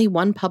with only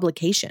one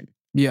publication.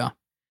 Yeah.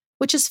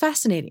 Which is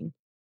fascinating.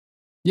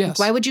 Yes. Like,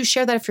 why would you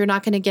share that if you're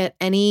not going to get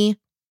any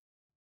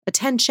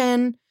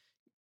attention?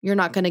 You're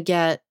not going to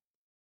get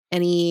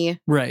any...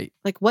 Right.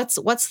 Like, what's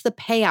the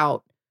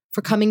payout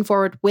for coming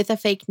forward with a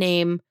fake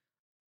name?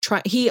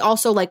 He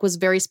also was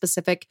very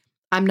specific.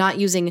 I'm not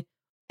using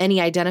any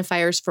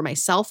identifiers for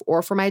myself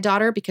or for my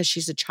daughter because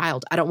she's a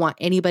child. I don't want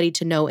anybody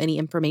to know any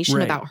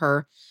information about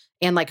her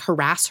and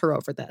harass her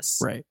over this.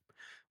 Right.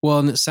 Well,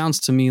 and it sounds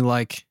to me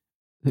like,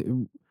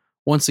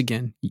 once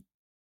again,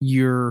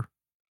 you're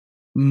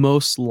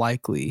most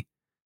likely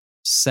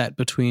set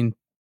between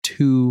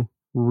two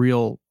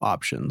real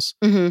options.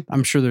 Mm-hmm.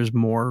 I'm sure there's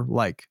more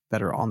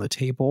that are on the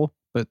table,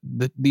 but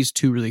these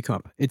two really come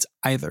up. It's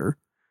either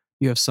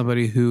you have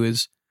somebody who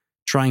is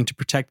trying to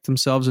protect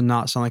themselves and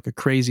not sound like a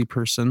crazy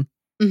person,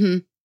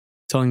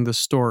 telling the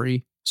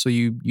story, so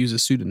you use a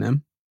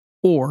pseudonym,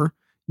 or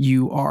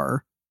you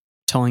are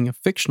telling a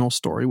fictional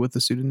story with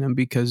a pseudonym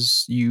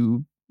because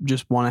you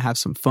just want to have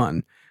some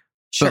fun.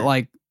 Sure.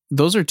 But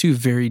those are two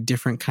very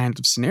different kinds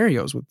of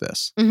scenarios with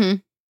this. Mm-hmm.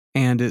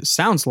 And it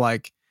sounds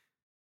like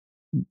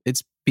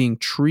it's being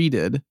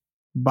treated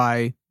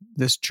by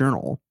this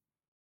journal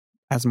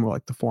as more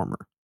like the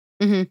former,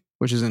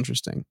 which is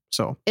interesting.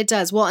 So it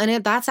does. Well,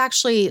 and that's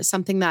actually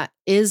something that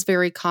is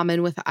very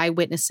common with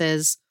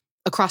eyewitnesses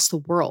across the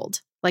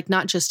world,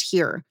 not just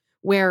here,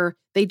 where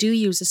they do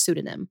use a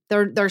pseudonym.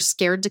 They're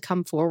scared to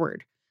come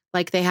forward.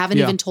 They haven't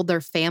even told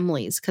their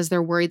families because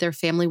they're worried their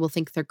family will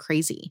think they're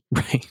crazy.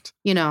 Right.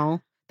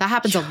 That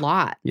happens a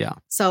lot. Yeah.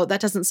 So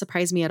that doesn't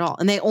surprise me at all.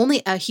 And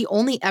he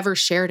only ever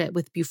shared it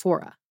with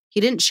Bufora.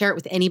 He didn't share it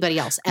with anybody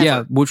else ever.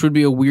 Yeah, which would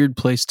be a weird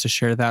place to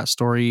share that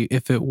story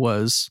if it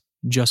was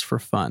just for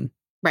fun.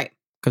 Right.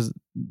 Because,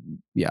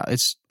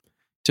 it's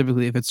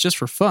typically, if it's just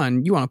for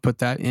fun, you want to put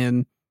that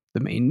in the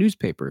main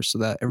newspaper so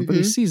that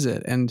everybody sees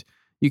it. And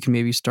you can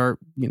maybe start,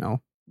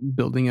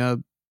 building a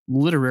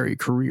literary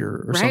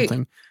career or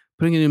something.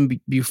 Putting it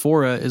in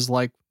Bufora is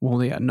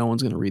no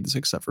one's going to read this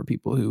except for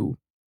people who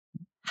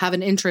have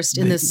an interest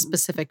in this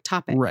specific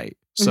topic. Right.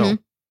 So,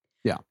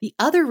 yeah. The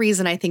other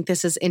reason I think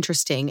this is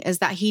interesting is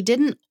that he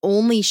didn't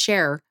only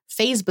share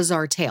Faye's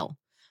bizarre tale,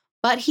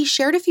 but he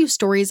shared a few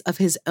stories of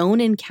his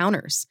own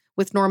encounters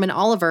with Norman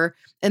Oliver,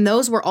 and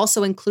those were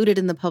also included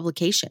in the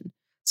publication.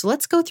 So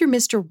let's go through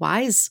Mr.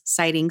 Y's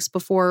sightings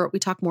before we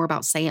talk more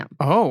about Sam.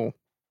 Oh,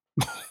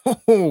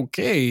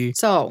 okay.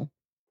 So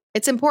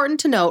it's important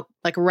to note,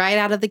 right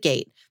out of the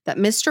gate, that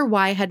Mr.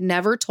 Y had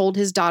never told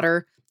his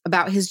daughter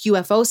about his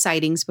UFO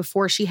sightings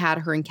before she had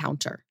her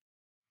encounter.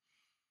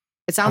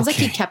 It sounds like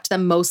he kept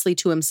them mostly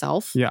to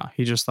himself. Yeah,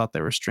 he just thought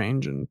they were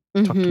strange and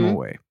tucked them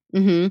away.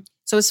 Mm-hmm.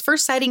 So his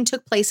first sighting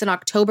took place in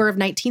October of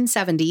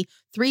 1970,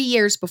 3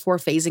 years before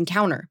Faye's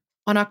encounter.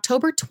 On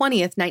October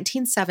 20th,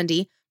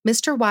 1970,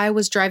 Mr. Y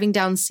was driving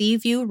down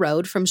Seaview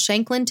Road from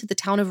Shanklin to the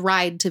town of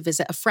Ryde to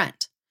visit a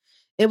friend.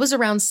 It was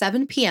around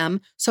 7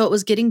 p.m., so it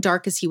was getting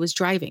dark as he was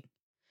driving.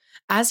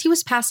 As he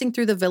was passing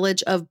through the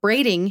village of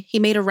Brading, he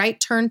made a right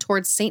turn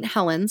towards St.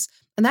 Helens,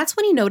 and that's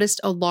when he noticed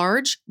a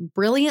large,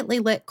 brilliantly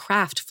lit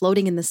craft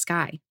floating in the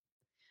sky.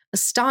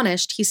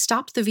 Astonished, he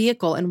stopped the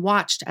vehicle and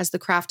watched as the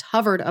craft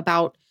hovered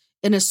about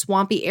in a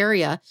swampy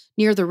area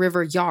near the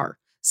river Yar,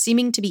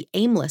 seeming to be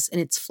aimless in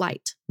its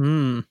flight.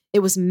 It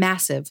was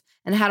massive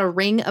and had a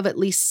ring of at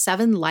least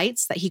 7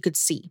 lights that he could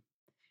see.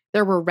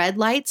 There were red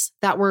lights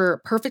that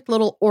were perfect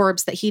little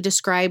orbs that he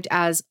described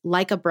as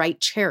like a bright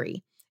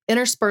cherry,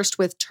 interspersed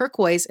with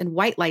turquoise and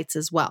white lights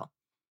as well.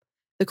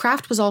 The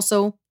craft was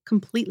also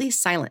completely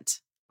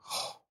silent.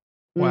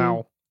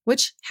 Wow.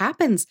 Which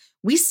happens.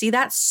 We see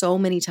that so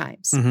many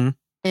times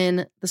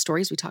in the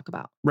stories we talk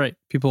about. Right.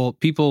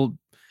 People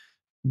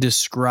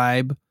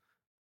describe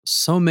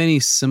so many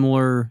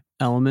similar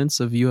elements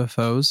of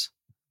UFOs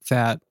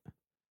that,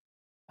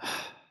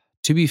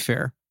 to be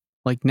fair,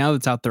 now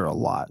that's out there a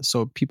lot.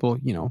 So people,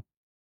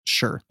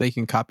 sure, they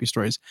can copy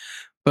stories.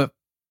 But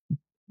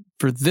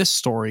for this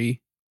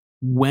story,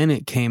 when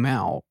it came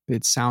out,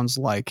 it sounds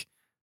like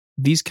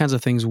these kinds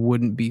of things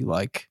wouldn't be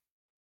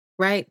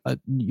right.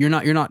 You're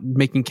not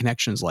making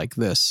connections like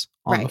this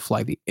on the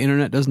fly. The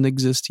internet doesn't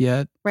exist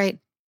yet. Right.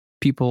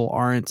 people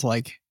aren't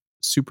like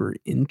super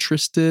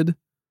interested.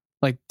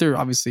 Like there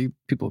obviously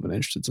people have been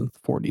interested since the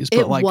 40s, but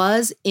it like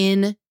was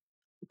in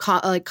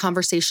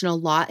conversation a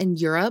lot in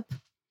Europe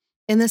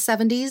in the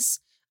 70s,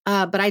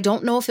 but I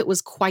don't know if it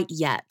was quite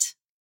yet.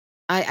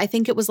 I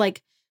think it was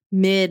like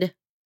mid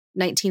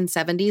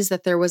 1970s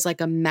that there was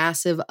like a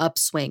massive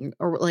upswing,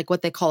 or like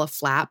what they call a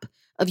flap,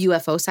 of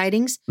UFO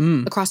sightings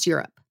across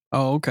Europe.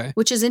 Oh, okay.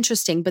 Which is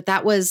interesting, but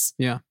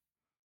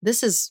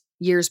this is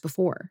years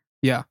before.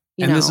 Yeah.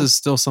 And this is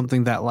still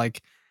something that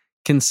like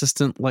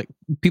consistent, like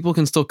people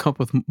can still come up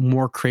with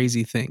more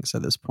crazy things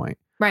at this point.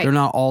 Right. They're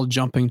not all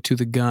jumping to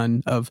the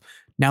gun of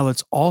now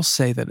let's all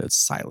say that it's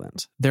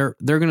silent. They're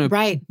going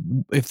to,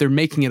 if they're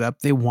making it up,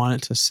 they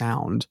want it to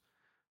sound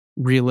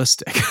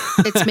realistic.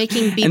 It's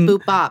making beep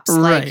boop bops.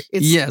 Right. Like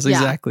yes,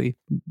 exactly.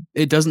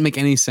 It doesn't make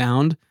any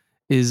sound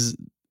is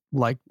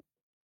like,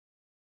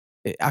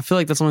 I feel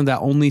like that's something that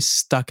only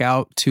stuck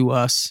out to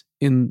us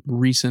in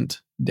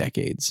recent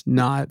decades,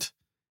 not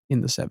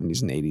in the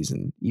 70s and 80s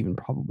and even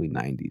probably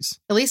 90s.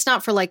 At least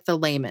not for like the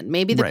layman.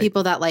 Maybe the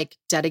people that like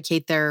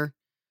dedicate their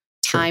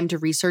time to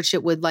research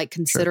it would like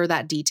consider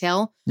that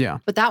detail. Yeah.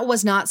 But that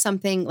was not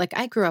something like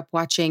I grew up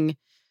watching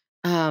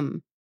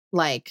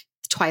like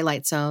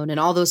Twilight Zone and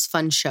all those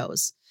fun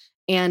shows.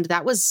 And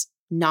that was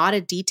not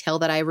a detail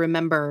that I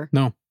remember.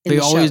 No, they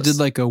always did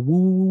like a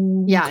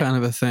woo kind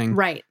of a thing.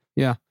 Right.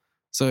 Yeah.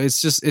 So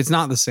it's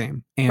not the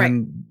same.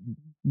 And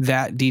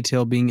that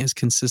detail being as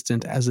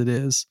consistent as it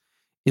is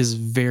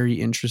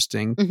very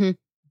interesting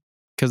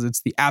because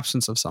it's the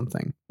absence of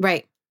something.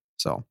 Right.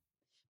 So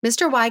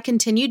Mr. Y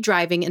continued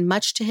driving, and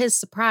much to his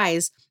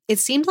surprise, it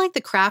seemed like the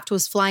craft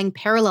was flying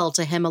parallel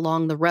to him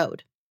along the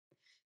road.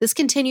 This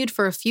continued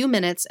for a few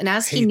minutes, and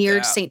as he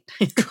neared St.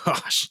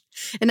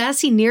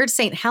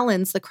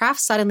 Helens, the craft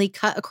suddenly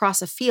cut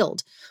across a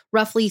field,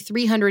 roughly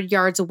 300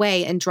 yards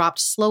away, and dropped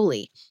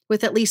slowly,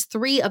 with at least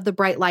 3 of the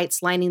bright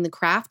lights lining the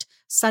craft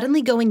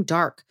suddenly going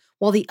dark,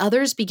 while the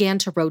others began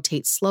to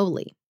rotate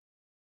slowly.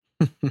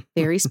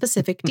 Very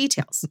specific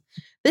details.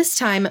 This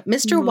time,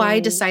 Mr.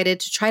 Y decided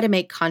to try to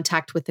make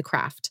contact with the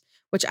craft,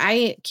 which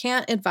I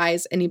can't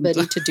advise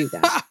anybody to do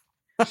that.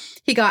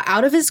 He got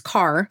out of his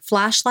car,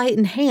 flashlight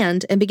in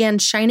hand, and began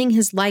shining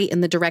his light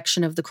in the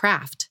direction of the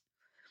craft.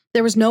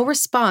 There was no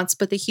response,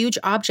 but the huge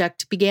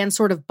object began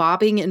sort of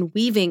bobbing and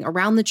weaving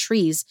around the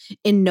trees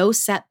in no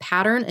set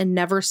pattern and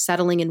never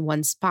settling in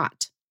one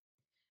spot.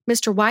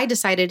 Mr. Y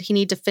decided he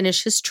needed to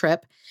finish his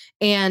trip,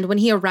 and when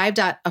he arrived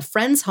at a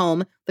friend's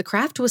home, the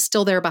craft was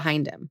still there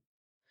behind him.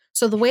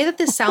 So the way that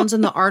this sounds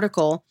in the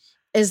article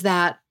is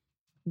that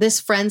this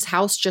friend's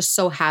house just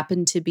so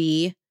happened to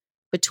be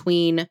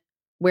between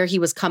where he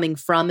was coming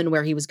from and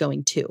where he was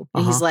going to.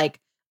 And he's like,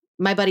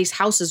 my buddy's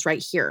house is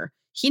right here.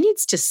 He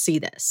needs to see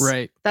this.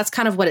 Right. That's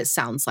kind of what it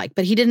sounds like,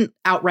 but he didn't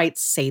outright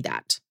say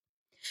that.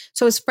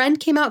 So his friend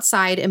came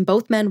outside and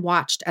both men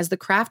watched as the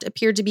craft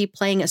appeared to be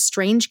playing a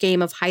strange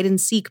game of hide and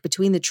seek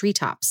between the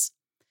treetops.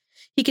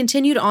 He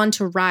continued on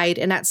to ride,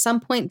 and at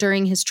some point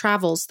during his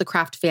travels, the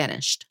craft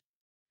vanished.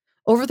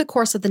 Over the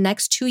course of the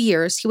next 2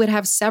 years, he would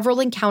have several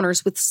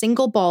encounters with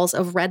single balls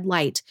of red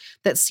light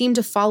that seemed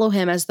to follow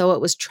him as though it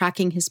was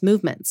tracking his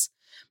movements.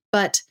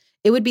 But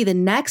it would be the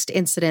next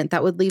incident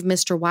that would leave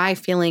Mr. Y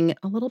feeling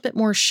a little bit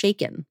more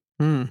shaken.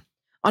 On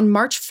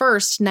March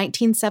 1st,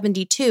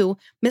 1972,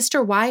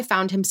 Mr. Y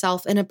found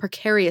himself in a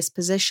precarious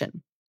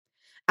position.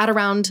 At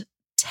around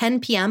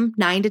 10 p.m.,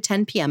 9 to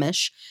 10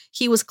 p.m.-ish,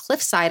 he was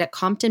cliffside at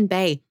Compton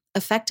Bay,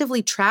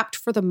 effectively trapped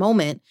for the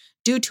moment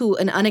due to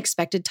an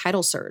unexpected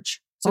tidal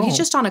surge. So he's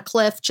just on a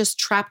cliff, just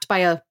trapped by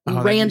a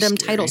random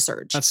tidal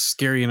surge. That's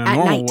scary in a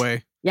normal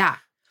way. Yeah.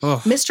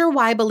 Mr.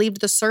 Y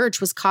believed the surge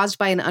was caused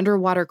by an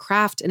underwater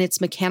craft and its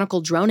mechanical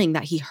droning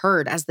that he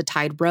heard as the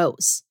tide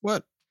rose.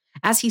 What?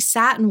 As he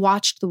sat and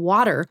watched the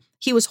water,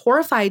 he was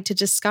horrified to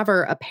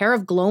discover a pair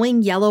of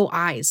glowing yellow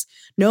eyes,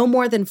 no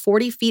more than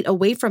 40 feet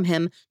away from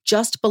him,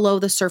 just below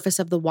the surface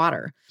of the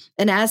water.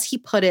 And as he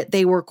put it,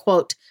 they were,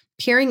 quote,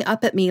 peering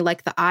up at me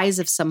like the eyes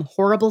of some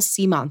horrible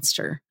sea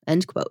monster,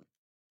 end quote.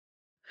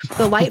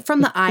 The light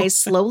from the eyes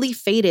slowly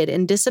faded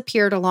and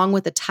disappeared along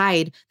with the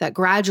tide that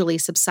gradually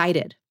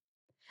subsided.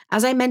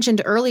 As I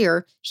mentioned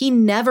earlier, he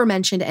never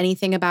mentioned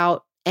anything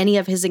about any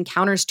of his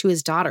encounters to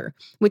his daughter,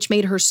 which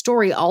made her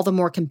story all the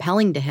more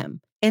compelling to him.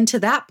 And to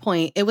that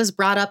point, it was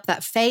brought up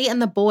that Faye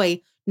and the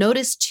boy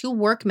noticed 2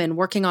 workmen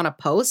working on a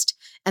post,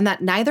 and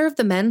that neither of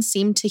the men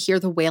seemed to hear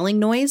the wailing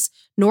noise,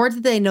 nor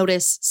did they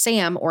notice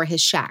Sam or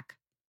his shack.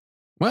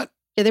 What?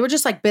 Yeah, they were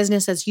just like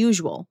business as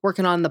usual,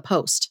 working on the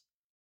post.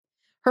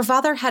 Her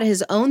father had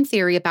his own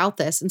theory about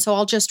this, and so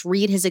I'll just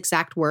read his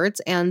exact words,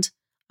 and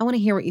I want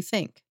to hear what you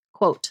think.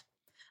 Quote,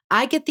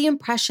 I get the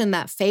impression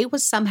that Faye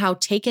was somehow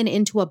taken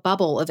into a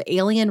bubble of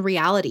alien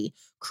reality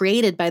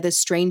created by this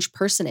strange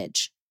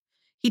personage.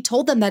 He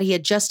told them that he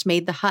had just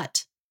made the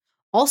hut.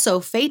 Also,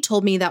 Faye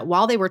told me that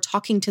while they were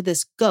talking to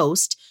this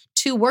ghost,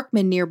 2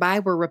 workmen nearby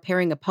were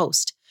repairing a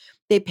post.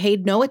 They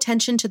paid no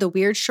attention to the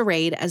weird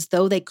charade as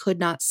though they could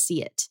not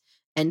see it.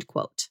 End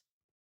quote.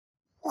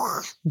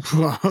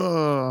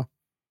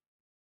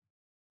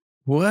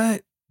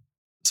 What?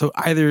 So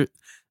either,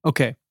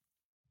 okay.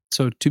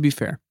 So to be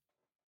fair,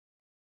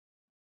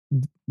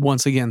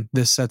 once again,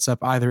 this sets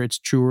up either it's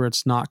true or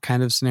it's not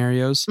kind of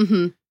scenarios.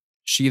 Mm-hmm.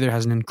 She either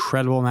has an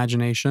incredible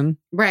imagination,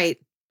 right,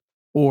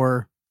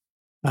 or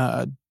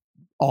all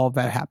of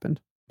that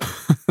happened.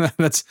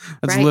 That's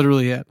right.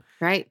 literally it.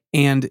 Right.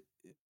 And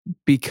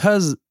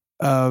because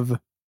of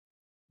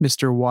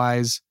Mr.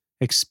 Y's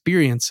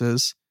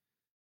experiences,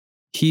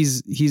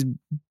 he's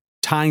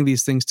tying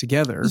these things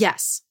together.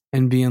 Yes.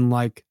 And being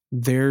like,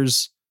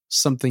 there's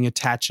something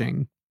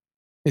attaching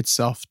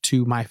itself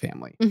to my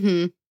family.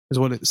 Mm-hmm. Is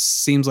what it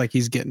seems like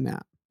he's getting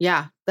at.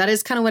 Yeah, that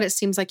is kind of what it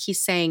seems like he's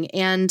saying.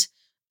 And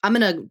I'm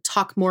going to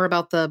talk more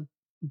about the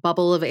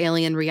bubble of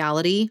alien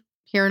reality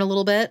here in a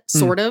little bit,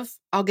 sort of.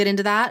 I'll get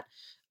into that.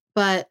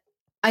 But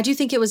I do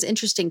think it was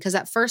interesting because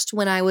at first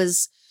when I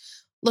was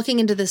looking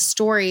into this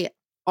story,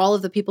 all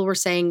of the people were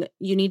saying,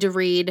 you need to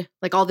read,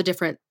 like all the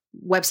different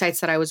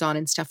websites that I was on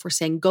and stuff were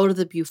saying, go to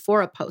the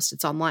Bufora post.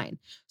 It's online.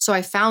 So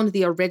I found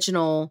the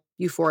original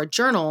Bufora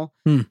journal.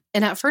 And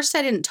at first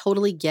I didn't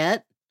totally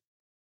get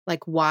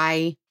like,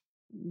 why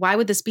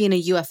would this be in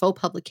a UFO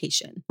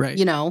publication? Right.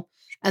 You know?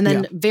 And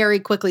then very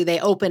quickly they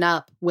open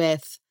up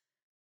with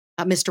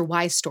Mr.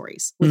 Y's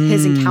stories with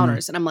his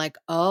encounters. And I'm like,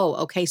 oh,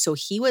 okay. So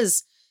he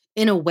was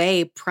in a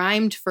way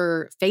primed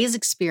for Faye's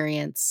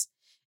experience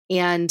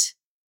and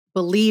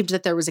believed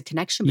that there was a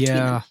connection between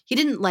them. He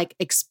didn't like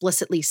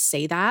explicitly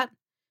say that,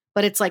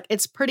 but it's like,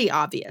 it's pretty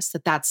obvious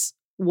that that's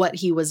what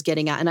he was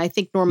getting at. And I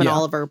think Norman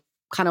Oliver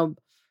kind of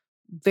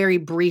very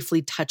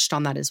briefly touched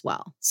on that as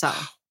well. So.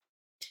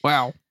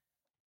 Wow.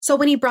 So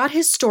when he brought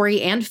his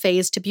story and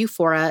Faye's to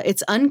Bufora,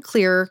 it's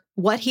unclear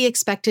what he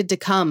expected to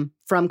come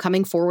from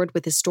coming forward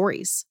with his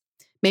stories.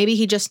 Maybe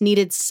he just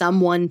needed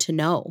someone to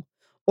know,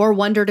 or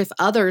wondered if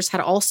others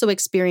had also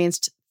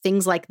experienced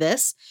things like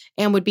this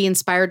and would be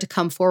inspired to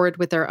come forward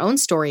with their own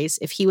stories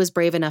if he was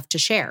brave enough to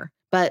share.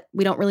 But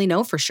we don't really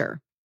know for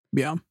sure.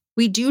 Yeah.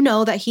 We do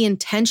know that he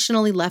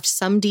intentionally left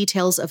some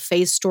details of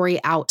Faye's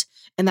story out,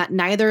 and that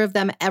neither of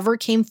them ever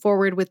came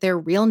forward with their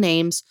real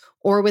names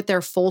or with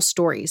their full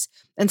stories.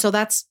 And so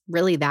that's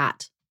really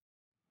that.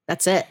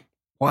 That's it.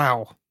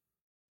 Wow.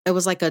 It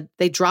was like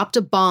they dropped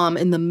a bomb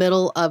in the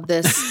middle of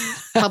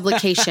this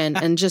publication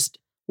and just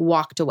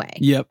walked away.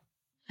 Yep.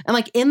 And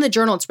like in the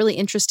journal, it's really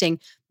interesting.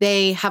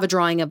 They have a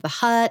drawing of the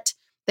hut.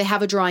 They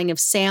have a drawing of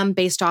Sam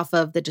based off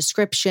of the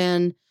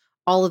description,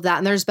 all of that.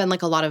 And there's been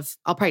like a lot of,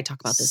 I'll probably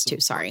talk about this too.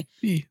 Sorry.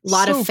 A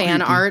lot of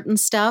fan art and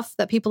stuff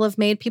that people have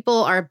made.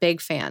 People are a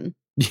big fan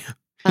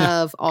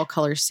of All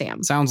Colors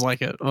Sam. Sounds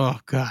like it. Oh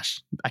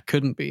gosh, I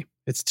couldn't be.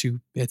 It's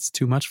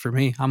too much for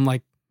me. I'm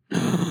like,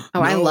 oh,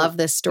 no. I love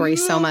this story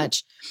so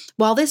much.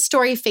 While this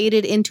story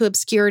faded into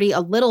obscurity a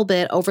little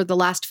bit over the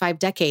last 5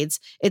 decades,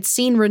 it's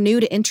seen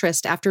renewed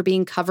interest after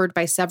being covered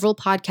by several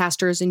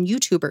podcasters and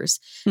YouTubers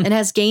and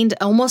has gained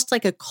almost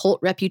like a cult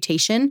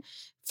reputation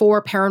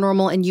for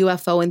paranormal and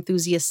UFO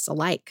enthusiasts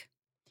alike.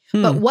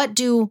 But what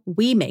do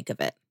we make of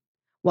it?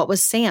 What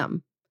was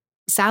Sam?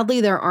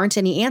 Sadly, there aren't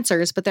any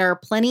answers, but there are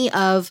plenty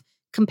of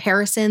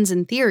comparisons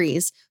and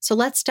theories. So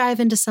let's dive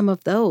into some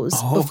of those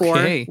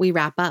before we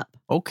wrap up.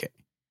 Okay.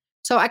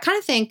 So I kind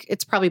of think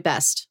it's probably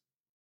best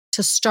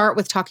to start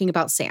with talking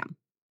about Sam.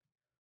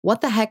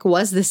 What the heck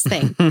was this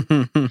thing?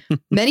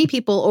 Many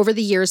people over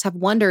the years have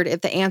wondered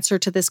if the answer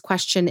to this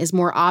question is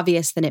more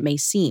obvious than it may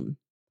seem.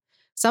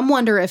 Some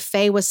wonder if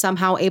Faye was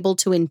somehow able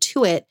to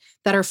intuit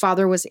that her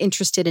father was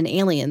interested in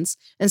aliens,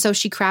 and so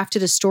she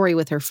crafted a story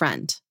with her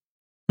friend.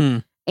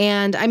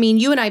 And I mean,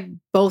 you and I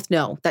both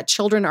know that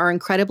children are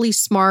incredibly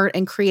smart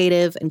and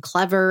creative and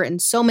clever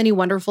and so many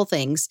wonderful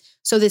things,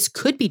 so this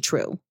could be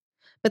true.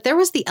 But there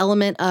was the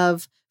element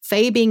of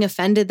Faye being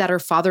offended that her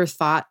father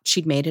thought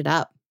she'd made it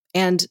up.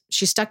 And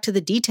she stuck to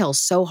the details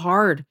so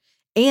hard.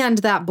 And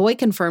that boy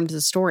confirmed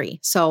the story.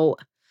 So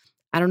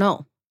I don't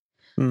know.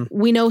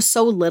 We know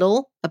so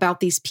little about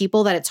these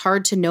people that it's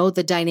hard to know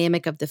the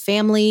dynamic of the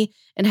family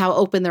and how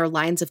open their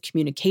lines of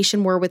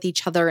communication were with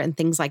each other and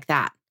things like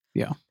that.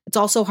 Yeah. It's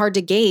also hard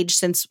to gauge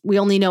since we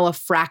only know a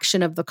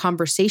fraction of the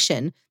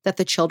conversation that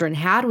the children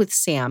had with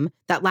Sam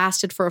that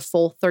lasted for a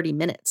full 30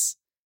 minutes.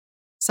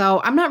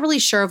 So I'm not really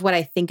sure of what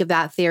I think of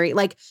that theory.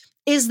 Like,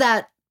 is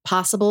that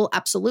possible?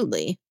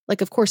 Absolutely.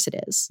 Like, of course it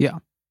is. Yeah.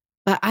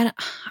 But I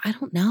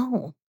don't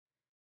know.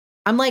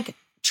 I'm like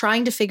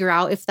trying to figure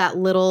out if that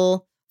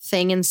little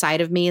thing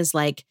inside of me is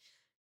like,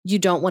 you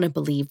don't want to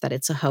believe that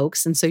it's a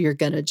hoax. And so you're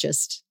going to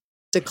just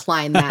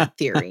decline that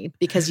theory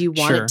because you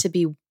want it to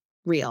be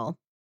real.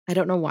 I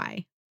don't know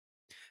why.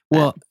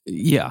 Well,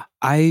 yeah.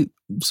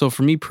 So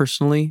for me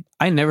personally,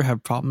 I never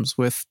have problems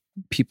with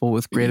people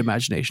with great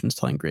imaginations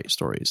telling great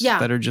stories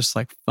that are just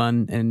like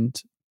fun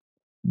and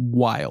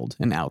wild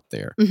and out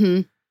there.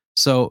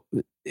 So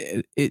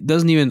it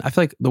doesn't even, I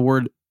feel like the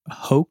word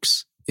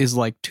hoax is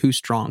like too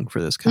strong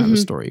for this kind of a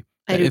story.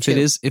 If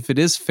it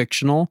is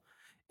fictional,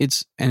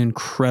 it's an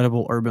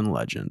incredible urban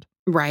legend,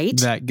 right?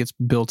 That gets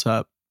built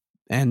up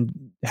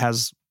and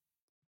has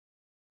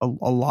a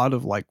lot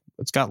of like,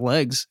 it's got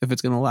legs if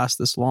it's going to last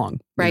this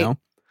long, right? You know?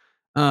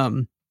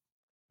 And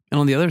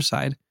on the other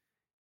side,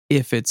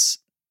 if it's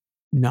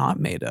not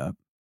made up,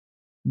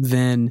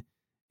 then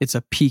it's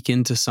a peek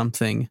into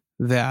something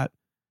that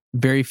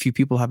very few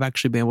people have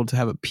actually been able to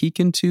have a peek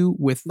into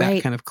with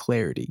that kind of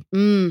clarity.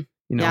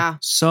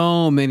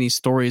 So many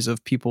stories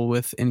of people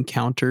with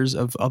encounters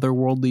of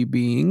otherworldly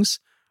beings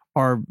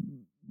are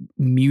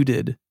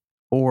muted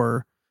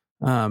or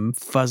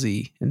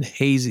fuzzy and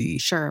hazy.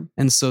 Sure.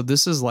 And so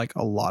this is like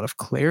a lot of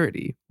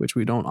clarity, which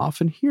we don't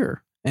often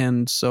hear.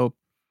 And so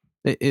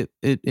it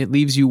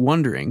leaves you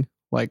wondering,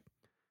 like,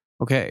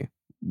 okay,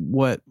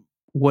 what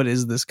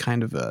is this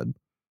kind of a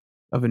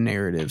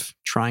narrative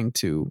trying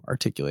to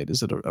articulate?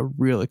 Is it a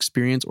real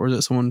experience, or is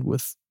it someone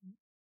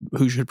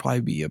who should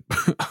probably be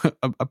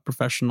a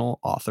professional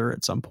author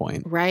at some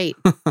point? Right.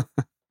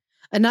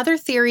 Another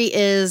theory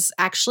is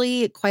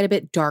actually quite a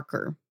bit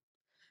darker.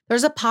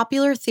 There's a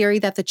popular theory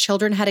that the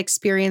children had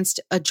experienced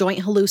a joint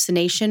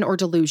hallucination or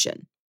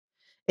delusion.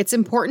 It's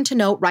important to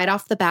note right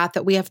off the bat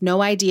that we have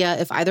no idea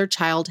if either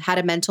child had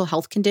a mental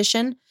health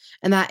condition,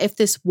 and that if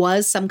this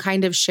was some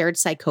kind of shared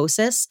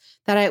psychosis,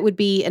 that it would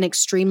be an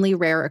extremely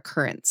rare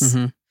occurrence.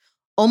 Mm-hmm.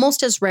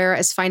 Almost as rare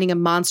as finding a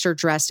monster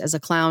dressed as a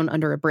clown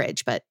under a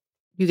bridge, but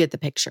you get the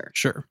picture.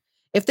 Sure.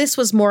 If this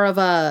was more of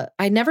a,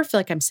 I never feel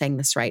like I'm saying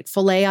this right,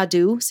 filet à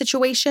deux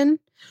situation,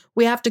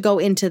 we have to go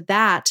into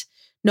that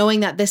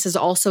knowing that this is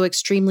also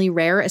extremely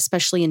rare,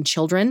 especially in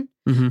children,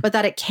 but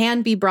that it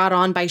can be brought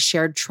on by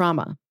shared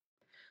trauma.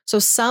 So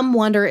some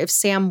wonder if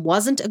Sam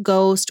wasn't a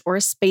ghost or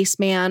a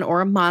spaceman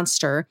or a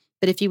monster,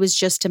 but if he was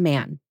just a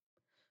man.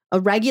 A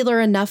regular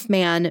enough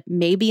man,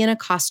 maybe in a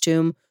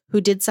costume,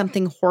 who did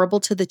something horrible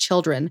to the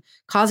children,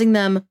 causing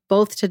them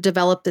both to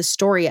develop this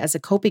story as a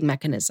coping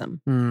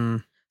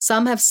mechanism.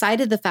 Some have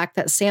cited the fact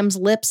that Sam's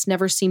lips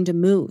never seemed to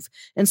move,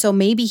 and so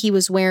maybe he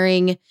was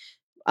wearing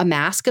a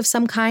mask of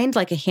some kind,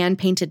 like a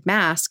hand-painted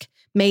mask,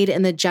 made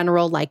in the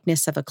general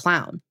likeness of a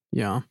clown.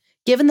 Yeah.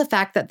 Given the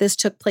fact that this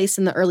took place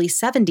in the early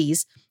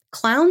 70s,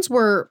 clowns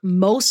were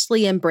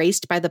mostly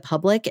embraced by the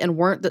public and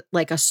weren't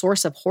like a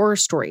source of horror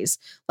stories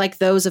like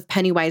those of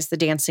Pennywise the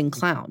Dancing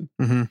Clown.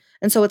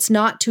 And so it's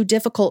not too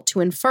difficult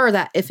to infer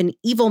that if an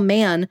evil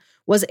man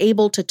was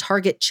able to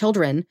target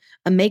children,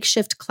 a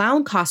makeshift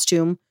clown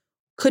costume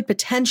could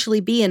potentially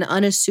be an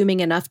unassuming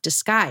enough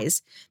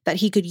disguise that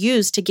he could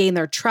use to gain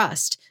their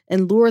trust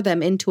and lure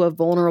them into a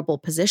vulnerable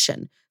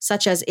position,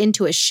 such as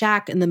into a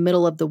shack in the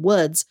middle of the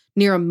woods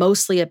near a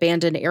mostly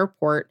abandoned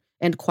airport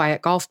and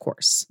quiet golf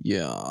course.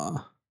 Yeah.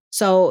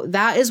 So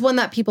that is one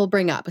that people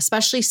bring up,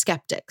 especially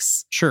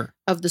skeptics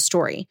of the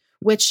story,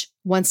 which,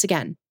 once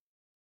again,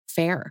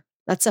 fair.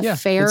 That's a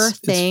fair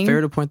thing. It's fair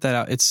to point that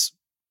out. It's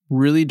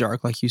really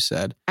dark, like you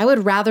said. I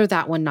would rather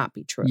that one not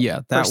be true.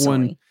 Yeah,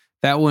 personally.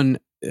 that one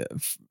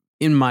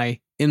in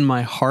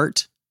my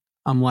heart,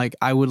 I'm like,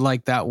 I would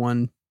like that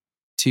one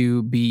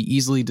to be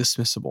easily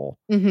dismissible.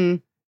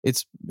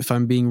 It's, if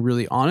I'm being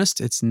really honest,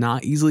 it's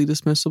not easily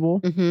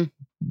dismissible,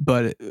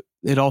 but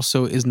it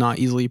also is not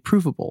easily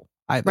provable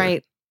either.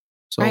 Right.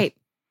 So, right.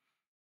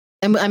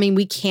 And I mean,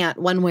 we can't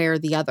one way or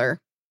the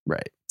other.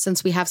 Right.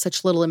 Since we have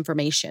such little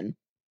information.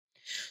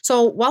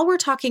 So while we're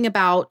talking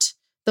about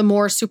the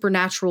more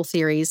supernatural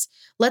theories,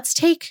 let's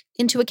take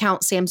into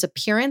account Sam's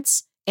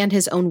appearance and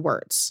his own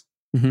words.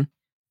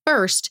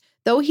 First,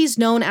 though he's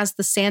known as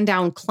the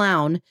Sandown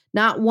Clown,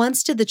 not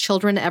once did the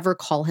children ever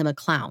call him a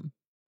clown.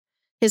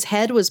 His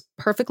head was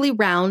perfectly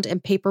round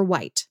and paper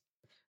white.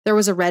 There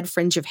was a red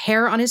fringe of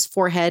hair on his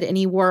forehead, and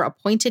he wore a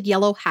pointed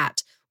yellow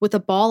hat with a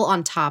ball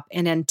on top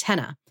and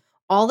antenna,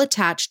 all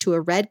attached to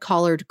a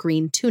red-collared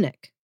green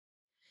tunic.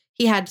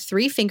 He had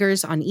 3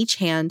 fingers on each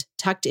hand,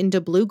 tucked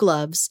into blue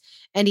gloves,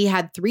 and he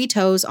had 3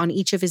 toes on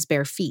each of his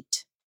bare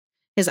feet.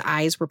 His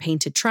eyes were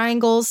painted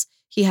triangles,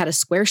 he had a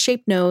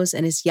square-shaped nose,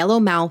 and his yellow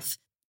mouth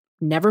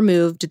never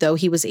moved, though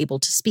he was able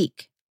to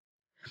speak.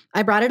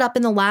 I brought it up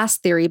in the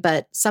last theory,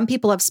 but some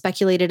people have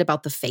speculated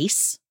about the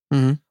face.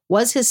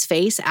 Was his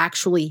face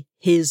actually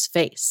his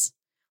face?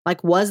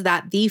 Like, was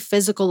that the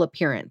physical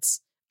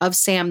appearance of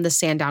Sam the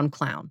Sandown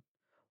Clown?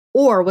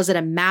 Or was it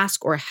a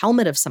mask or a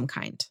helmet of some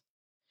kind?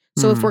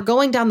 So if we're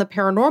going down the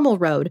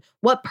paranormal road,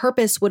 what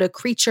purpose would a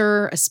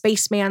creature, a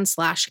spaceman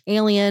 /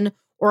 alien,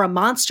 or a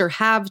monster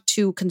have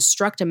to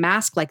construct a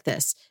mask like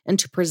this and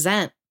to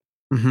present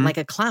like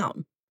a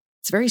clown?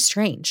 It's very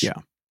strange. Yeah.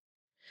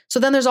 So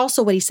then there's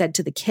also what he said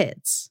to the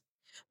kids.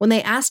 When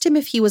they asked him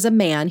if he was a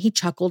man, he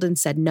chuckled and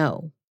said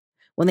no.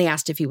 When they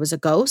asked if he was a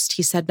ghost,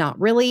 he said not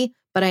really,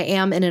 but I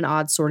am in an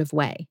odd sort of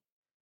way.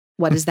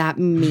 What does that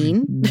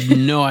mean?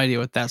 No idea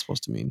what that's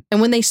supposed to mean.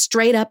 And when they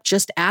straight up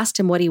just asked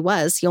him what he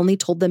was, he only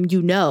told them,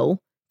 you know,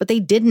 but they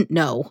didn't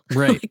know.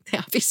 Right. Like, they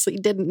obviously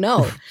didn't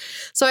know.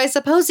 So I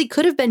suppose he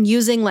could have been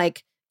using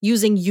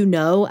you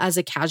know as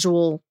a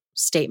casual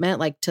statement,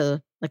 like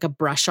a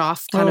brush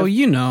off kind of.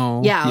 You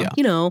know. Yeah,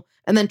 you know,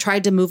 and then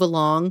tried to move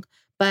along.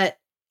 But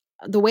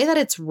the way that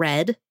it's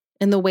read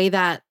and the way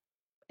that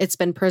it's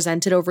been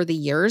presented over the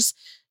years,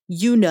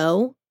 you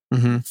know,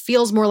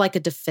 feels more like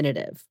a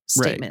definitive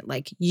statement.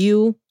 Like,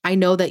 I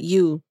know that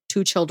you,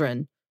 2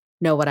 children,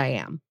 know what I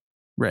am.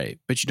 Right.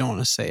 But you don't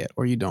want to say it,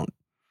 or you don't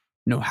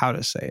know how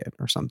to say it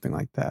or something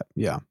like that.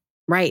 Yeah.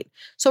 Right.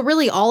 So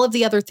really all of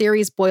the other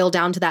theories boil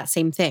down to that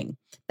same thing,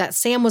 that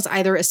Sam was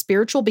either a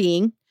spiritual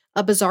being,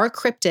 a bizarre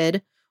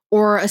cryptid,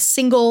 or a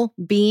single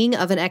being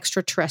of an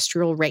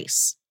extraterrestrial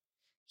race.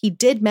 He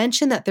did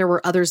mention that there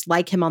were others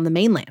like him on the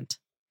mainland.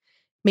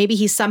 Maybe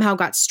he somehow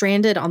got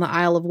stranded on the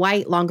Isle of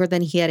Wight longer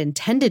than he had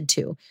intended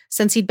to,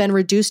 since he'd been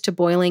reduced to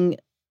boiling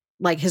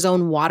like his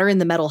own water in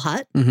the metal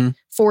hut,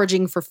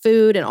 foraging for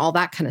food and all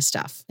that kind of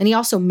stuff. And he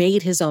also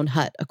made his own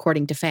hut,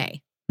 according to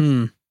Faye.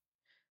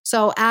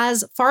 So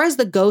as far as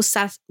the ghost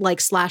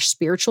slash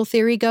spiritual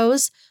theory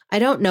goes, I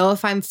don't know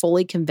if I'm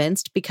fully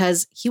convinced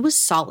because he was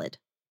solid.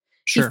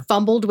 Sure. He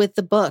fumbled with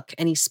the book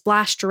and he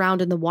splashed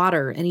around in the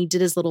water and he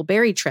did his little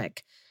berry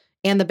trick.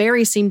 And the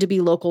berries seemed to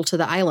be local to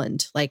the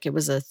island. Like it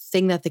was a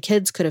thing that the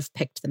kids could have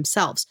picked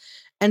themselves.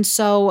 And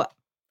so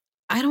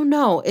I don't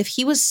know if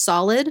he was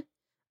solid.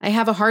 I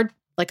have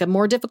a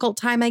more difficult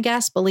time, I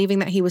guess, believing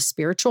that he was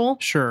spiritual.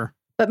 Sure.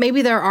 But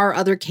maybe there are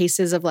other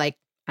cases of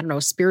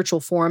spiritual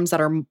forms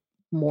that are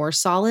more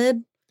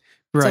solid.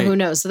 Right. So who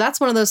knows? So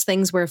that's one of those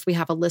things where if we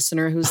have a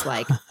listener who's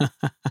like,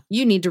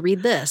 you need to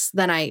read this,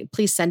 then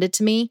please send it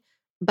to me.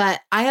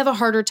 But I have a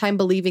harder time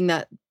believing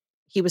that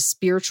he was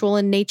spiritual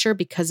in nature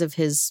because of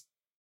his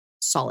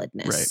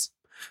solidness.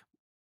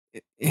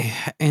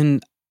 Right.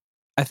 And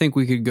I think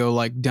we could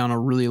go down a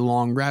really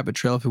long rabbit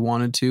trail if we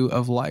wanted to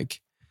of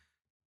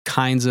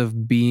kinds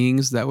of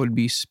beings that would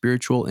be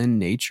spiritual in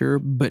nature,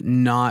 but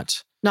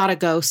not a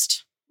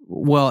ghost.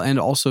 Well, and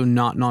also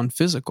not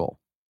non-physical.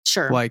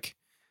 Sure.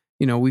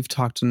 We've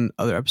talked in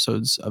other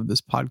episodes of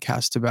this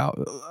podcast about,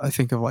 I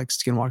think of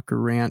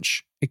Skinwalker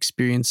Ranch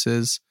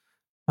experiences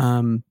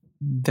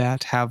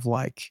that have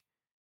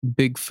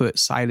Bigfoot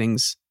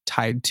sightings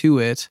tied to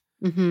it,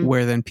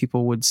 where then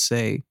people would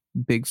say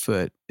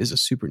Bigfoot is a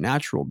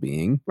supernatural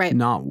being, right,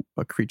 not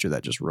a creature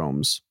that just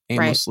roams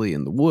aimlessly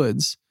in the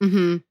woods.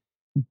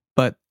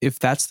 But if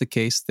that's the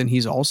case, then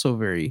he's also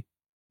very,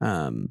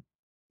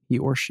 he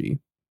or she,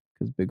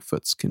 because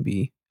Bigfoots can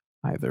be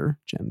either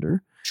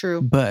gender.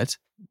 True. But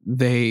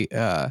they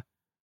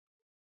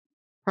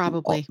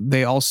probably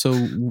they also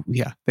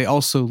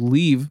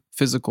leave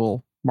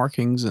physical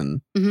markings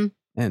and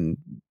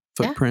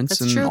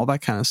footprints and all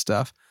that kind of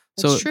stuff.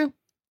 That's true.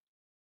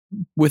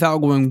 Without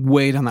going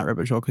way down that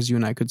rabbit trail, because you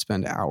and I could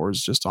spend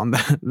hours just on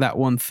that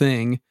one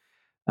thing.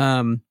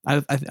 I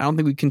don't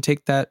think we can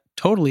take that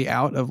totally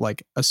out of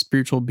a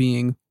spiritual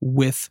being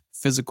with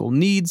physical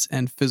needs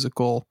and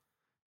physical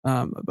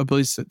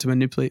abilities to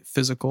manipulate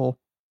physical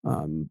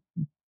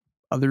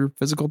other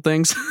physical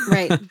things,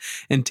 right?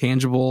 And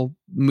tangible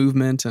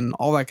movement and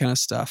all that kind of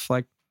stuff.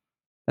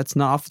 That's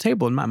not off the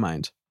table in my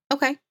mind.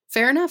 Okay,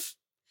 fair enough.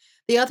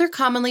 The other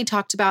commonly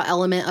talked about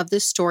element of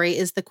this story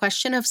is the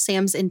question of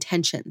Sam's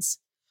intentions.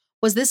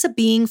 Was this a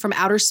being from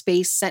outer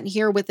space sent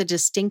here with a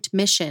distinct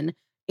mission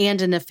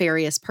and a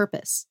nefarious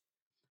purpose?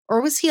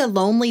 Or was he a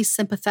lonely,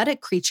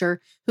 sympathetic creature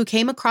who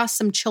came across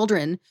some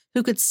children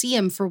who could see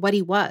him for what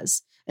he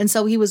was, and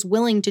so he was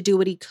willing to do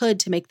what he could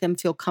to make them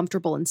feel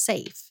comfortable and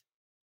safe?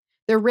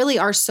 There really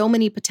are so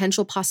many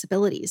potential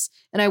possibilities,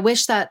 and I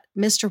wish that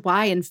Mr.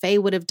 Y and Faye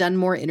would have done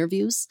more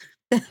interviews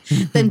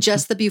than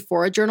just the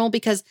Before journal,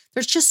 because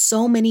there's just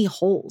so many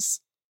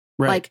holes.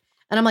 Right.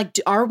 And I'm like,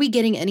 are we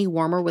getting any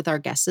warmer with our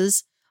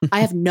guesses?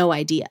 I have no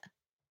idea.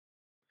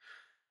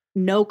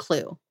 No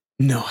clue.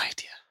 No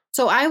idea.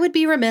 So I would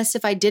be remiss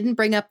if I didn't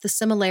bring up the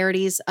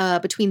similarities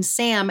between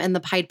Sam and the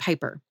Pied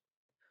Piper.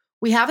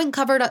 We haven't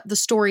covered the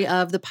story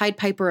of the Pied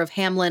Piper of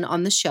Hamelin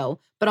on the show,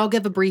 but I'll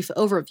give a brief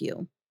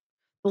overview.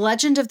 The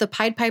legend of the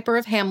Pied Piper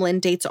of Hamelin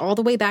dates all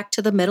the way back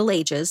to the Middle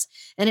Ages,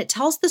 and it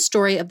tells the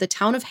story of the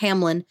town of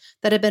Hamelin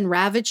that had been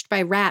ravaged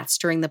by rats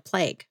during the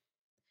plague.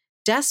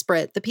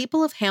 Desperate, the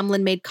people of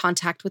Hamelin made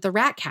contact with a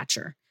rat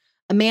catcher,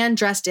 a man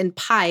dressed in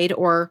pied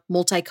or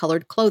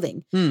multicolored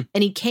clothing, and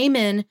he came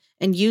in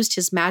and used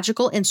his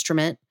magical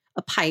instrument,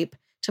 a pipe,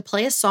 to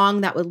play a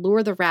song that would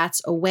lure the rats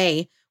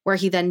away, where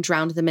he then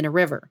drowned them in a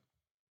river.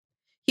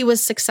 He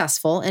was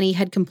successful and he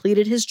had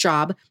completed his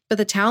job, but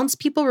the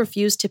townspeople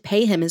refused to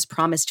pay him his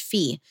promised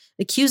fee,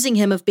 accusing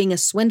him of being a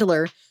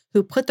swindler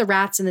who put the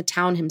rats in the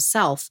town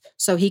himself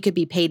so he could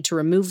be paid to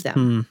remove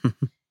them.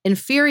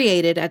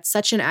 Infuriated at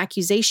such an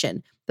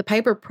accusation, the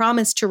piper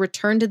promised to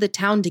return to the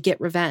town to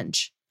get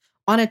revenge.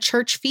 On a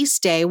church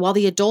feast day, while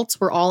the adults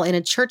were all in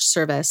a church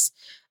service,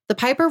 the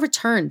piper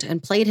returned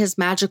and played his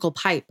magical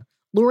pipe,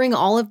 luring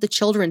all of the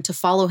children to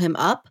follow him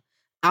up,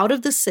 out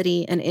of the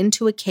city and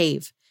into a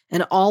cave,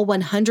 and all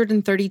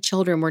 130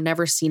 children were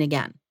never seen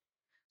again.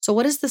 So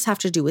what does this have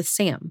to do with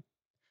Sam?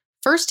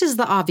 First is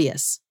the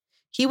obvious.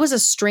 He was a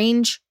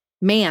strange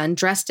man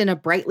dressed in a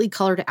brightly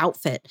colored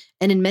outfit,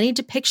 and in many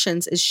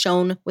depictions is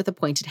shown with a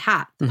pointed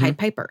hat, the Pied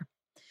Piper.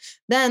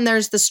 Then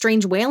there's the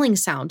strange wailing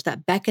sound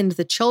that beckoned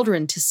the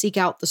children to seek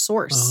out the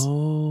source.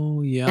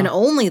 Oh, yeah. And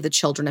only the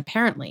children,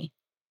 apparently.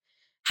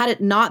 Had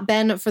it not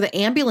been for the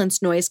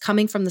ambulance noise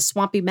coming from the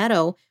swampy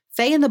meadow,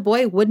 Faye and the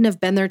boy wouldn't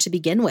have been there to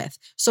begin with.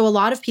 So a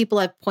lot of people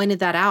have pointed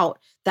that out,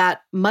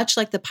 that much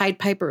like the Pied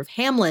Piper of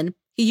Hamelin,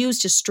 he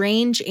used a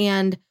strange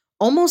and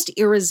almost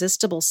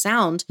irresistible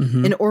sound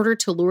in order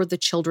to lure the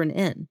children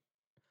in.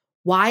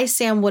 Why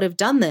Sam would have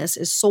done this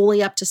is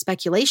solely up to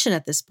speculation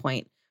at this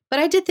point, but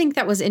I did think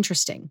that was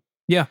interesting.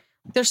 Yeah.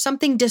 There's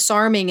something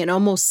disarming and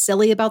almost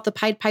silly about the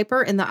Pied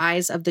Piper in the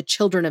eyes of the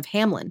children of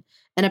Hamlin,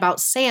 and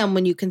about Sam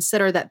when you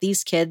consider that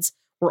these kids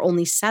were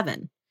only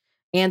 7,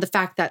 and the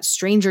fact that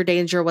stranger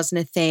danger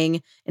wasn't a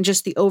thing, and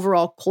just the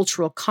overall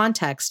cultural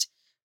context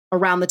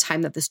around the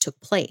time that this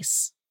took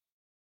place.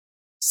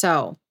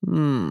 So a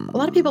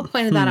lot of people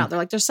pointed that out. They're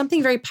like, there's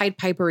something very Pied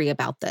Piper-y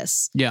about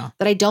this that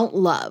I don't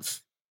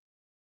love.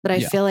 But I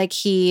feel like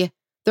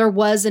there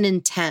was an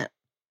intent,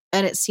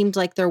 and it seemed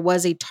like there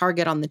was a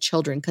target on the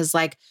children. Because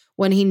like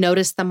when he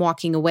noticed them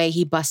walking away,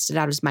 he busted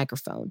out his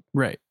microphone.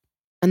 Right.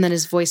 And then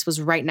his voice was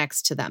right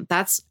next to them.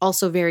 That's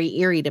also very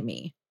eerie to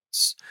me.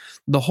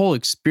 The whole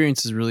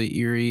experience is really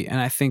eerie.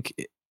 And I think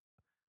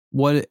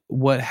what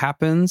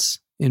happens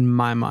in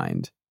my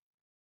mind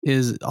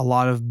is a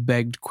lot of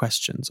begged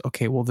questions.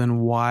 Okay, well then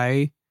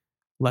why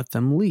let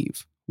them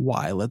leave?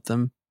 Why let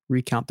them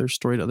recount their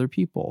story to other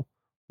people?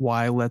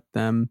 Why let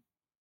them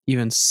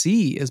even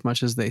see as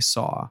much as they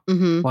saw?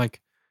 Like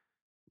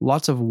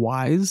lots of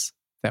whys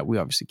that we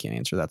obviously can't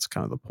answer. That's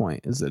kind of the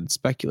point, is that it's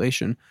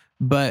speculation.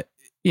 But,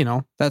 you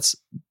know, that's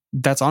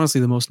honestly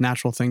the most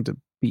natural thing to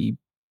be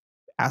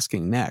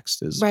asking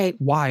next is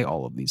why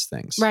all of these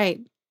things?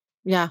 Right.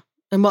 Yeah.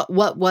 And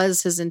what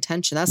was his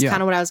intention? That's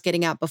kind of what I was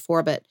getting at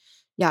before, but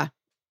yeah.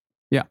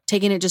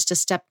 Taking it just a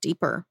step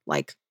deeper.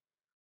 Like,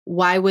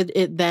 why would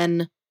he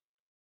then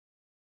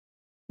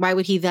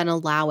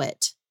allow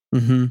it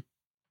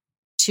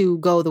to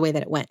go the way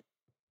that it went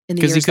in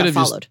the years that followed? Because he could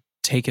have just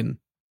taken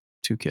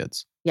 2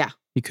 kids. Yeah.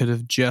 He could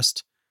have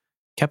just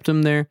kept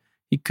them there.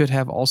 He could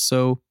have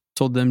also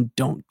told them,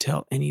 don't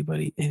tell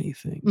anybody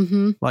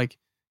anything. Like,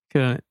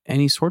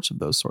 any sorts of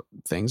those sort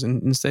of things.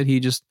 And instead, he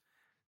just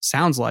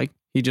sounds like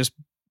he just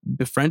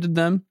befriended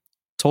them,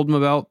 told them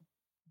about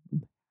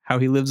how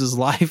he lives his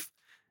life,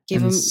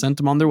 sent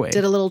them on their way.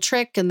 Did a little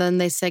trick, and then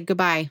they said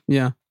goodbye.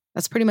 Yeah.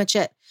 That's pretty much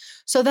it.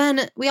 So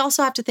then we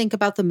also have to think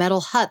about the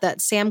metal hut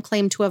that Sam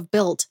claimed to have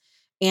built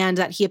and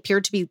that he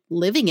appeared to be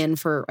living in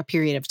for a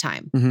period of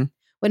time.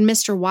 When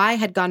Mr. Y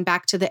had gone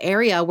back to the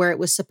area where it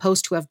was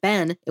supposed to have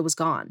been, it was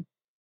gone.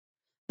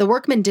 The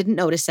workmen didn't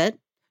notice it.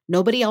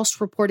 Nobody else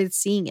reported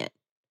seeing it.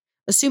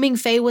 Assuming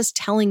Faye was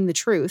telling the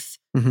truth,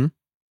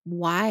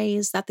 why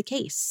is that the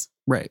case?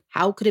 Right.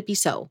 How could it be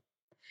so?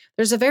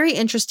 There's a very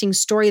interesting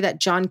story that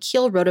John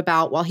Keel wrote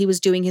about while he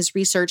was doing his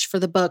research for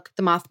the book,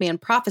 The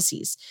Mothman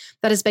Prophecies,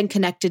 that has been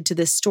connected to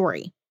this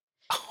story.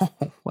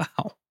 Oh,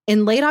 wow.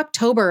 In late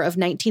October of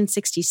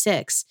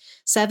 1966,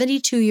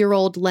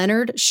 72-year-old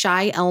Leonard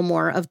Shy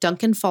Elmore of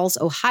Duncan Falls,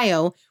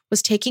 Ohio,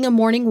 was taking a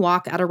morning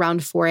walk at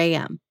around 4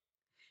 a.m.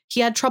 He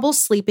had trouble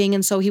sleeping,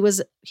 and so he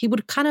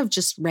would kind of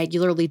just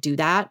regularly do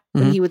that.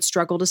 When he would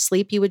struggle to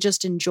sleep, he would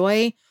just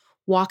enjoy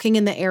walking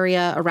in the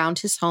area around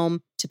his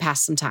home to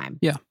pass some time.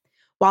 Yeah.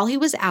 While he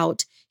was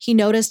out, he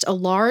noticed a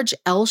large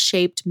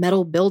L-shaped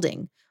metal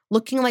building,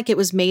 looking like it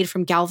was made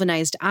from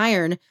galvanized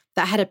iron,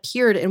 that had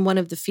appeared in one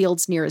of the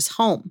fields near his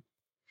home.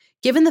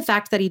 Given the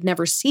fact that he'd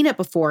never seen it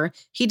before,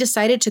 he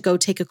decided to go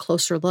take a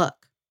closer look.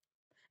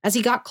 As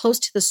he got close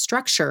to the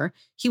structure,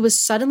 he was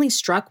suddenly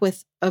struck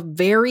with a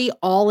very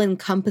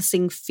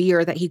all-encompassing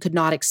fear that he could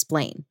not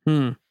explain.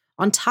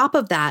 On top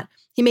of that,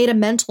 he made a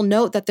mental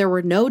note that there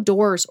were no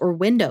doors or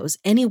windows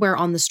anywhere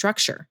on the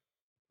structure.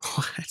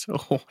 What?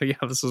 Oh, yeah,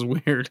 this is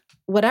weird.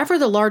 Whatever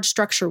the large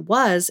structure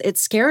was, it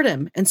scared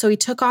him, and so he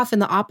took off in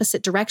the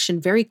opposite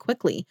direction very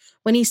quickly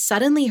when he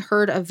suddenly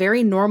heard a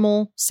very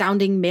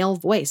normal-sounding male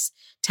voice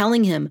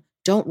telling him,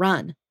 "Don't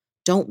run,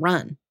 don't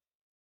run."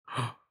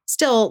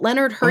 Still,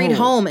 Leonard hurried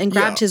home and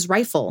grabbed his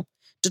rifle,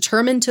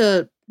 determined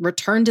to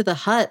return to the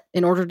hut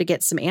in order to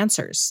get some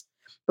answers.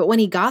 But when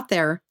he got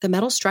there, the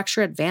metal structure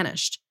had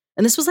vanished.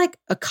 And this was like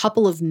a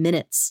couple of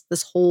minutes,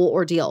 this whole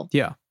ordeal.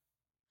 Yeah.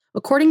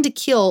 According to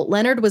Keel,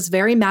 Leonard was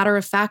very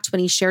matter-of-fact when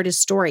he shared his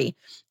story,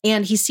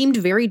 and he seemed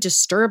very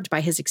disturbed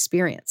by his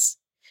experience.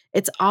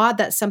 It's odd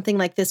that something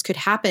like this could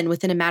happen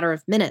within a matter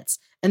of minutes,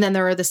 and then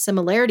there are the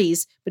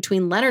similarities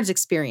between Leonard's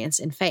experience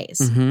and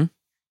Faye's,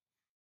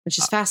 which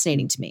is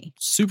fascinating to me.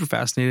 Super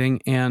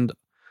fascinating and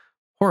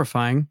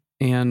horrifying,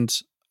 and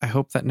I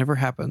hope that never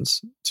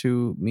happens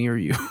to me or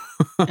you.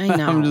 I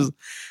know.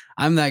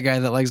 I'm that guy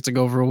that likes to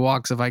go for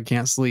walks if I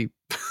can't sleep.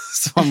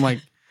 So I'm like,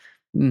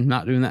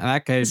 not doing that.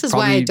 That guy. This is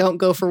why I don't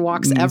go for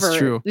walks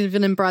ever,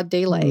 even in broad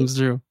daylight. It's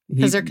true.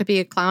 Because there could be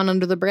a clown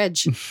under the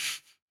bridge.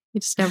 You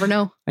just never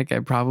know. That guy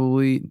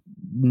probably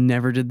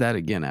never did that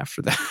again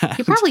after that.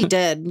 He probably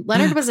did.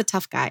 Leonard was a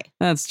tough guy.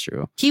 That's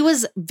true. He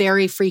was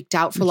very freaked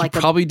out for like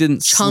probably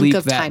didn't chunk sleep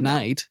of that time.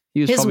 night.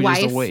 He was probably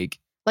just awake.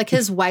 Like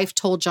his wife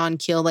told John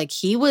Keel, like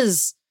he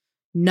was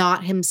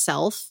not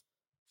himself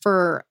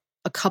for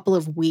a couple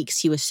of weeks.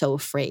 He was so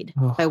afraid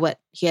by what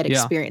he had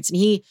experienced.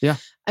 And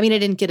I mean, I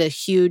didn't get a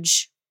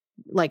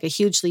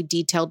hugely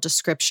detailed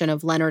description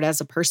of Leonard as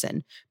a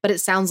person, but it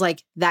sounds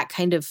like that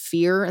kind of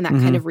fear and that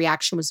kind of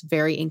reaction was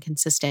very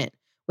inconsistent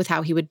with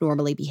how he would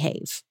normally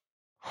behave.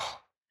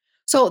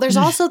 So there's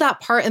also that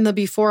part in the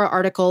Before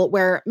article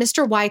where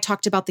Mr. Y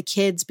talked about the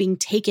kids being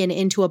taken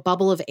into a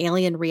bubble of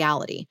alien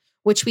reality,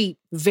 which we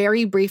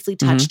very briefly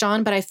touched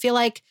on, but I feel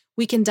like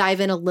we can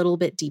dive in a little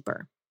bit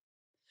deeper.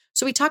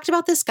 So we talked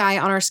about this guy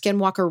on our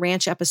Skinwalker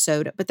Ranch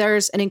episode, but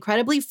there's an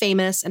incredibly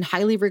famous and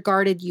highly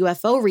regarded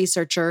UFO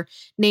researcher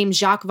named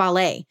Jacques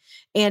Vallée,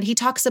 and he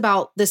talks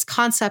about this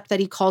concept that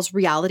he calls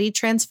reality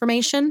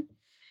transformation.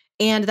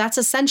 And that's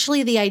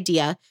essentially the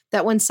idea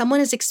that when someone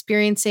is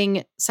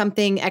experiencing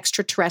something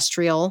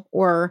extraterrestrial,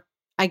 or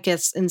I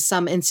guess in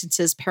some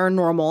instances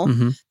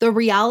paranormal, the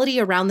reality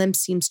around them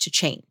seems to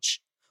change.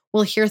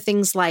 We'll hear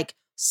things like,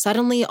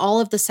 suddenly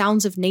all of the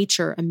sounds of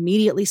nature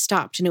immediately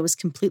stopped and it was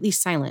completely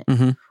silent.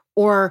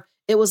 Or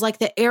it was like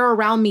the air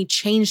around me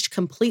changed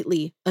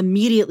completely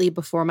immediately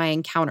before my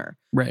encounter.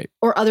 Right.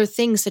 Or other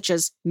things such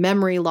as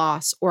memory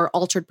loss or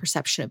altered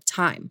perception of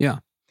time. Yeah.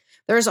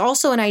 There's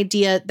also an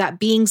idea that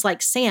beings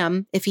like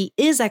Sam, if he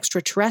is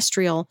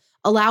extraterrestrial,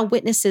 allow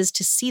witnesses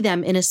to see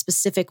them in a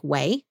specific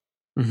way.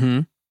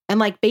 And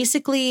like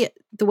basically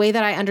the way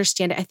that I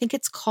understand it, I think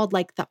it's called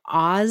like the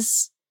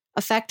Oz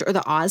effect or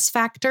the Oz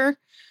factor,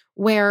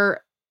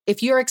 where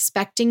if you're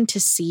expecting to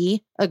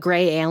see a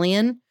gray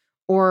alien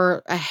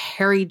or a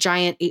hairy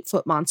giant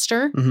 8-foot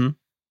monster,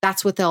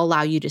 that's what they'll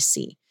allow you to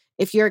see.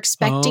 If you're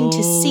expecting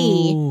to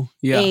see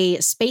a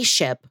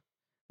spaceship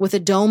with a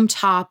dome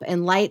top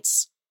and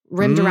lights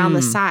rimmed around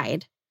the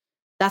side,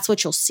 that's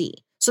what you'll see.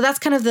 So that's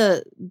kind of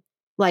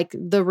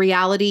the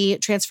reality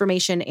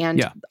transformation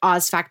and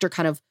Oz factor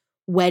kind of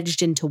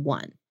wedged into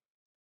one.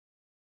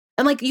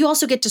 And like you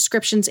also get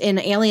descriptions in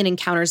Alien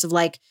Encounters of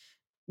like,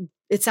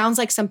 it sounds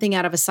like something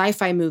out of a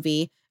sci-fi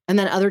movie. And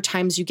then other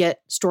times you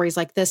get stories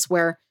like this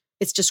where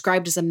it's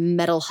described as a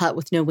metal hut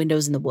with no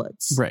windows in the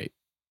woods. Right.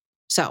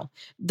 So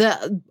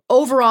the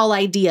overall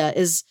idea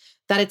is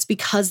that it's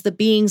because the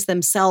beings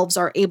themselves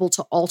are able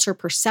to alter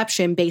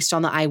perception based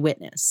on the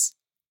eyewitness.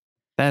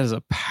 That is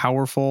a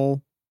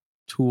powerful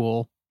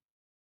tool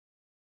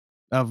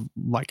of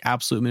like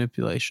absolute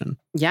manipulation.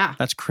 Yeah.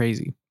 That's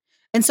crazy.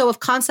 And so if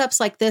concepts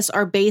like this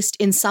are based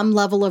in some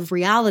level of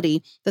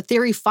reality, the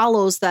theory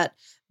follows that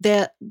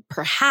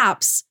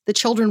perhaps the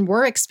children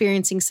were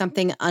experiencing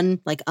something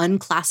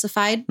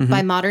unclassified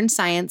by modern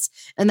science,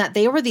 and that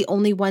they were the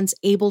only ones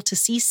able to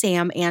see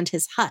Sam and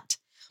his hut.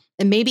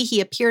 And maybe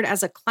he appeared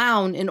as a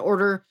clown in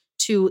order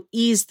to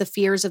ease the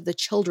fears of the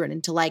children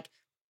and to like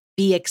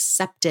be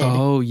accepted.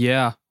 Oh,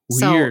 yeah.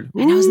 Weird.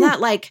 So, I know, isn't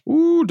that like...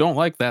 Ooh, don't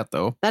like that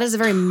though. That is a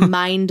very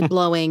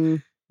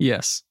mind-blowing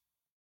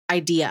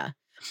idea.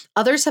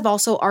 Others have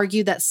also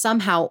argued that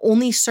somehow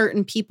only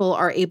certain people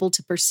are able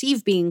to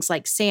perceive beings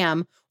like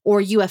Sam or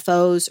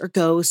UFOs or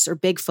ghosts or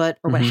Bigfoot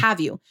or what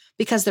have you,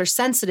 because they're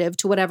sensitive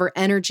to whatever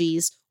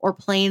energies or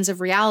planes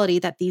of reality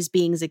that these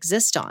beings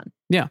exist on.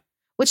 Yeah.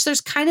 Which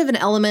there's kind of an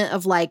element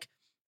of like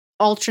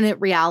alternate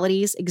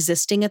realities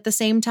existing at the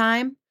same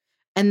time.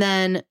 And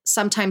then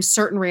sometimes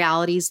certain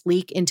realities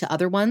leak into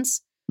other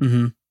ones,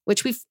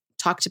 which we've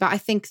talked about. I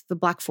think the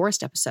Black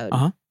Forest episode,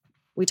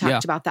 we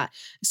talked about that.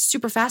 It's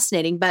super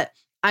fascinating, but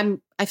I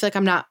feel like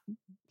I'm not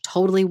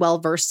totally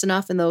well-versed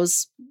enough in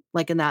those,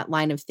 like in that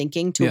line of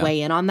thinking to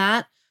weigh in on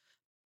that.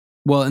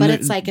 Well, but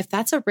it's like, if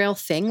that's a real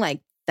thing,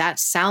 like that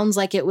sounds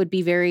like it would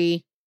be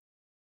very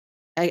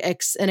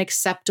an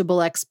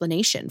acceptable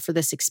explanation for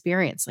this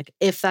experience. Like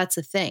if that's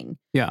a thing,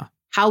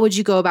 how would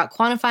you go about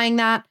quantifying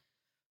that?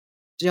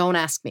 Don't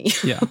ask me.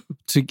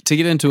 To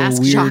get into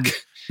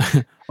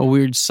a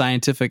weird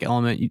scientific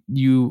element,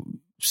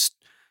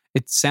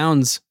 it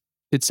sounds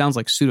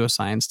like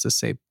pseudoscience to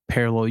say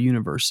parallel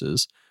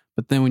universes,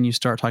 but then when you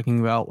start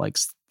talking about like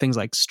things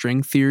like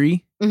string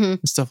theory and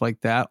stuff like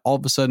that, all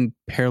of a sudden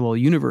parallel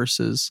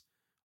universes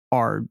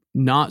are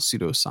not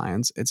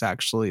pseudoscience. It's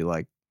actually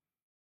like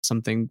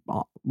something,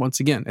 once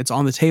again, it's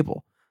on the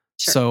table.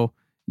 So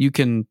you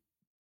can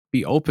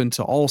be open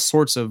to all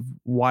sorts of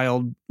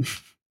wild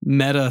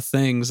meta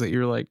things that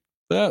you're like,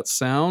 that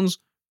sounds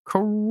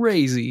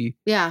crazy.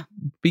 Yeah.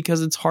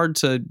 Because it's hard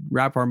to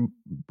wrap our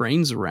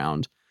brains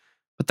around.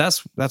 But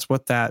that's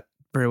what that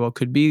very well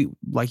could be.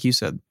 Like you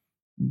said,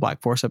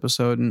 Black Forest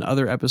episode and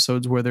other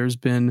episodes where there's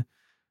been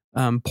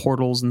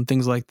portals and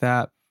things like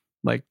that.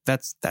 Like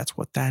that's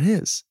what that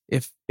is.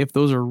 If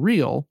those are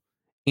real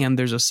and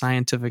there's a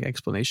scientific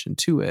explanation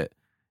to it,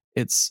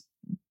 it's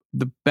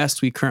the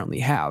best we currently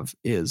have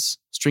is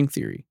string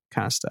theory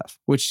kind of stuff,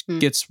 which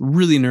gets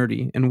really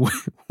nerdy and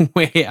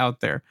way out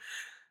there.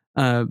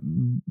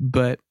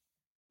 But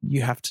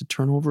you have to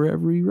turn over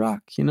every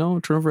rock, turn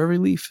over every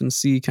leaf and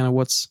see kind of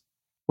what's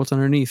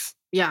underneath.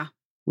 Yeah.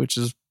 Which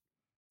is,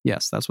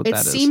 yes, that's what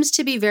that is. It seems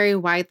to be very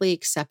widely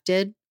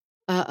accepted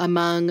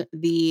among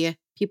the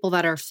people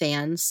that are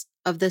fans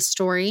of this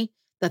story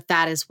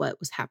that is what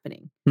was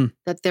happening.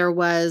 That there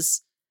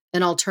was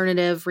an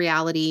alternative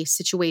reality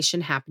situation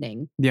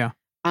happening. Yeah.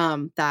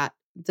 That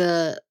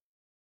the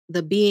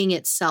being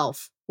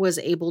itself was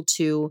able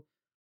to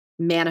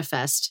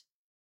manifest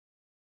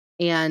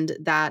and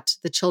that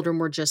the children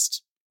were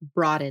just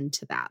brought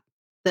into that.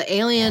 The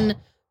alien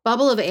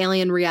bubble of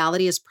alien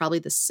reality is probably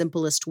the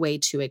simplest way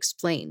to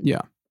explain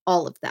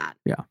all of that.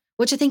 Yeah.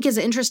 Which I think is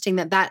interesting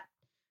that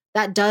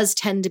does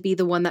tend to be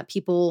the one that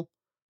people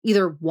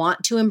either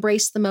want to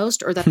embrace the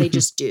most or that they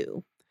just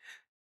do.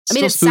 I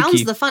mean, it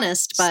sounds the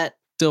funnest, but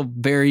still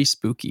very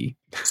spooky.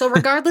 So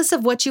regardless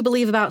of what you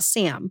believe about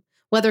Sam,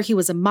 whether he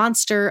was a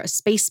monster, a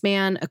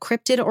spaceman, a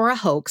cryptid, or a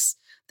hoax,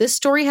 this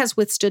story has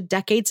withstood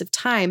decades of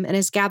time and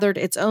has gathered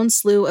its own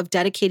slew of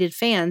dedicated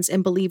fans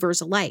and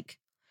believers alike.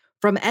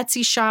 From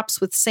Etsy shops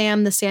with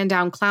Sam the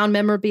Sandown clown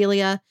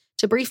memorabilia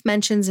to brief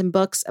mentions in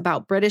books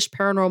about British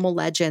paranormal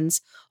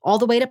legends, all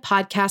the way to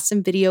podcasts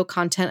and video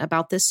content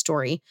about this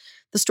story,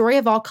 the story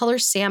of All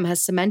Colors Sam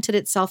has cemented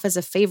itself as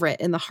a favorite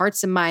in the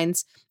hearts and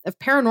minds of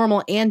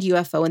paranormal and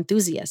UFO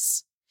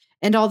enthusiasts.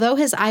 And although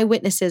his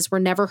eyewitnesses were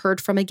never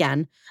heard from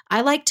again,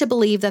 I like to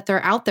believe that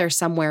they're out there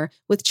somewhere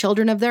with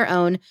children of their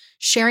own,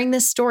 sharing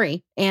this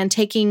story and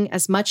taking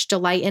as much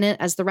delight in it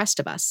as the rest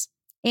of us.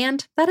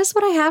 And that is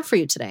what I have for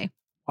you today.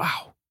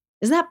 Wow.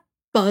 Isn't that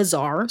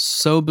bizarre?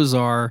 So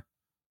bizarre.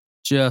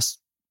 Just,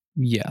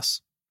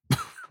 yes.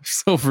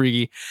 So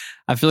freaky.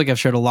 I feel like I've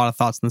shared a lot of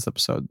thoughts in this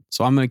episode.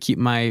 So I'm going to keep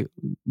my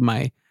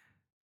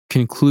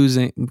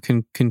concluding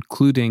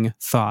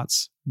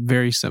thoughts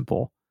very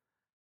simple.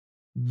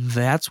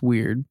 That's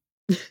weird.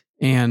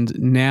 And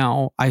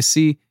now I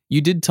see,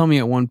 you did tell me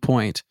at one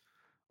point,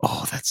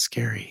 oh, that's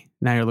scary.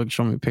 Now you're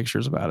showing me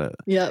pictures about it.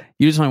 Yep.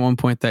 You did tell me at one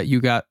point that you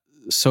got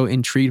so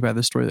intrigued by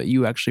the story that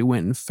you actually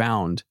went and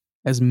found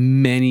as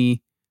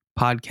many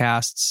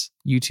podcasts,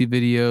 YouTube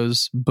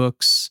videos,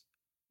 books,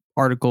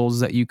 articles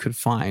that you could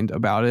find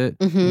about it,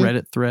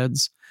 Reddit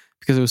threads,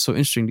 because it was so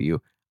interesting to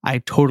you. I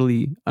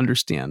totally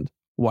understand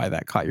why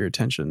that caught your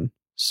attention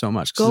so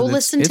much. Go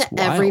listen to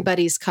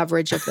everybody's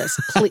coverage of this.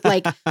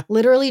 Like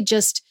literally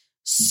just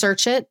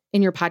search it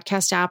in your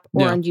podcast app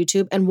or on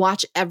YouTube and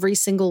watch every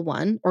single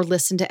one or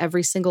listen to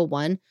every single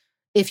one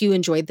if you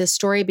enjoyed this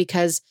story,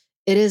 because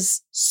it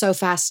is so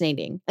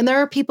fascinating. And there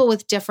are people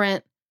with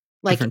different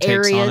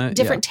areas,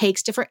 different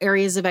takes, different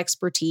areas of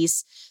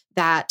expertise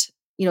that,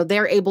 you know,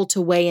 they're able to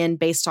weigh in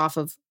based off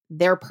of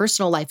their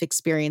personal life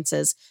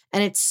experiences.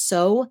 And it's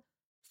so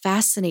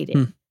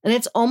fascinating. And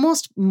it's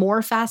almost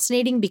more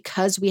fascinating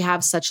because we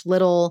have such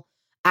little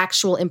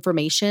actual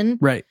information.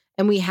 Right.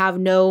 And we have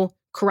no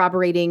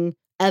corroborating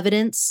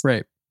evidence.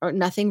 Right. Or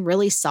nothing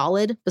really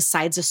solid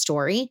besides a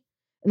story.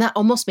 And that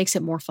almost makes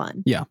it more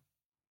fun. Yeah.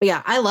 But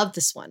yeah, I love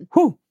this one.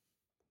 Whew.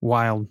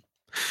 Wild.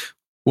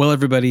 Well,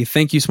 everybody,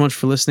 thank you so much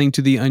for listening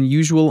to the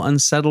unusual,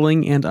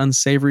 unsettling, and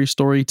unsavory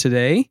story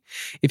today.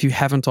 If you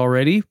haven't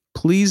already,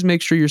 please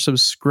make sure you're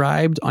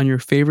subscribed on your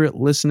favorite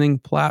listening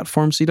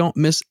platform so you don't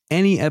miss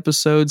any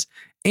episodes,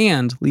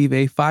 and leave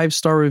a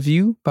 5-star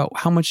review about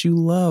how much you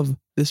love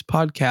this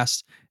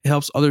podcast. It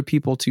helps other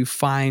people to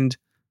find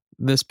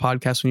this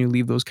podcast when you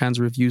leave those kinds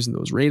of reviews and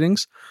those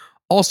ratings.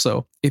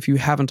 Also, if you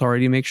haven't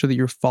already, make sure that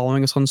you're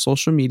following us on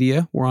social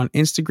media. We're on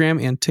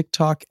Instagram and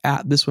TikTok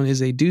at This One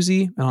Is a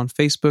Doozy, and on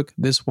Facebook,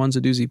 This One's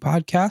a Doozy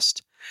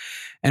Podcast.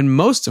 And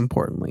most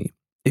importantly,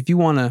 if you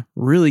want to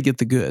really get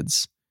the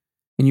goods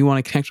and you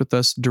want to connect with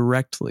us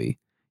directly,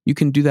 you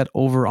can do that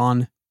over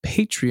on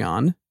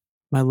Patreon.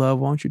 My love,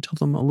 why don't you tell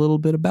them a little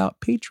bit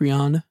about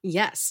Patreon?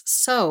 Yes.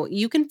 So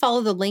you can follow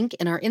the link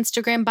in our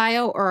Instagram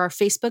bio or our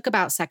Facebook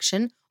About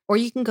section, or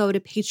you can go to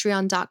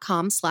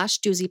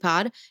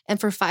patreon.com/doozypod. And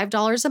for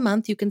 $5 a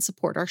month, you can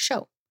support our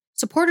show.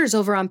 Supporters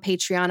over on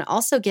Patreon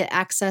also get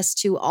access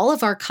to all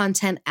of our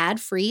content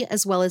ad-free,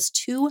 as well as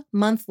 2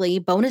 monthly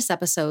bonus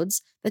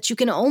episodes that you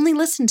can only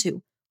listen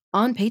to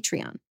on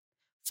Patreon.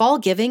 Fall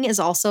Giving is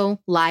also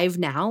live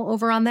now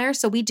over on there.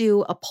 So we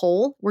do a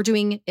poll. We're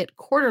doing it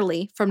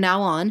quarterly from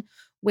now on,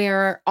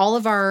 where all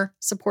of our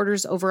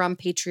supporters over on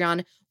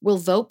Patreon will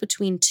vote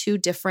between 2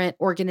 different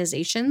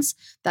organizations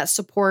that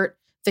support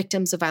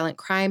victims of violent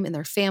crime and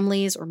their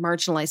families or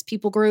marginalized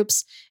people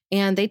groups.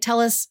 And they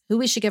tell us who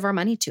we should give our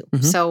money to.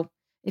 So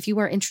if you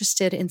are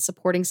interested in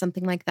supporting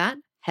something like that,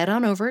 head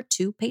on over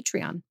to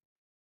Patreon.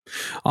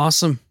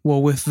 Awesome.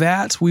 Well, with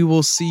that, we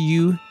will see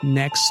you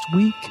next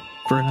week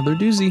for another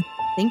doozy.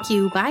 Thank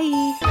you.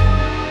 Bye.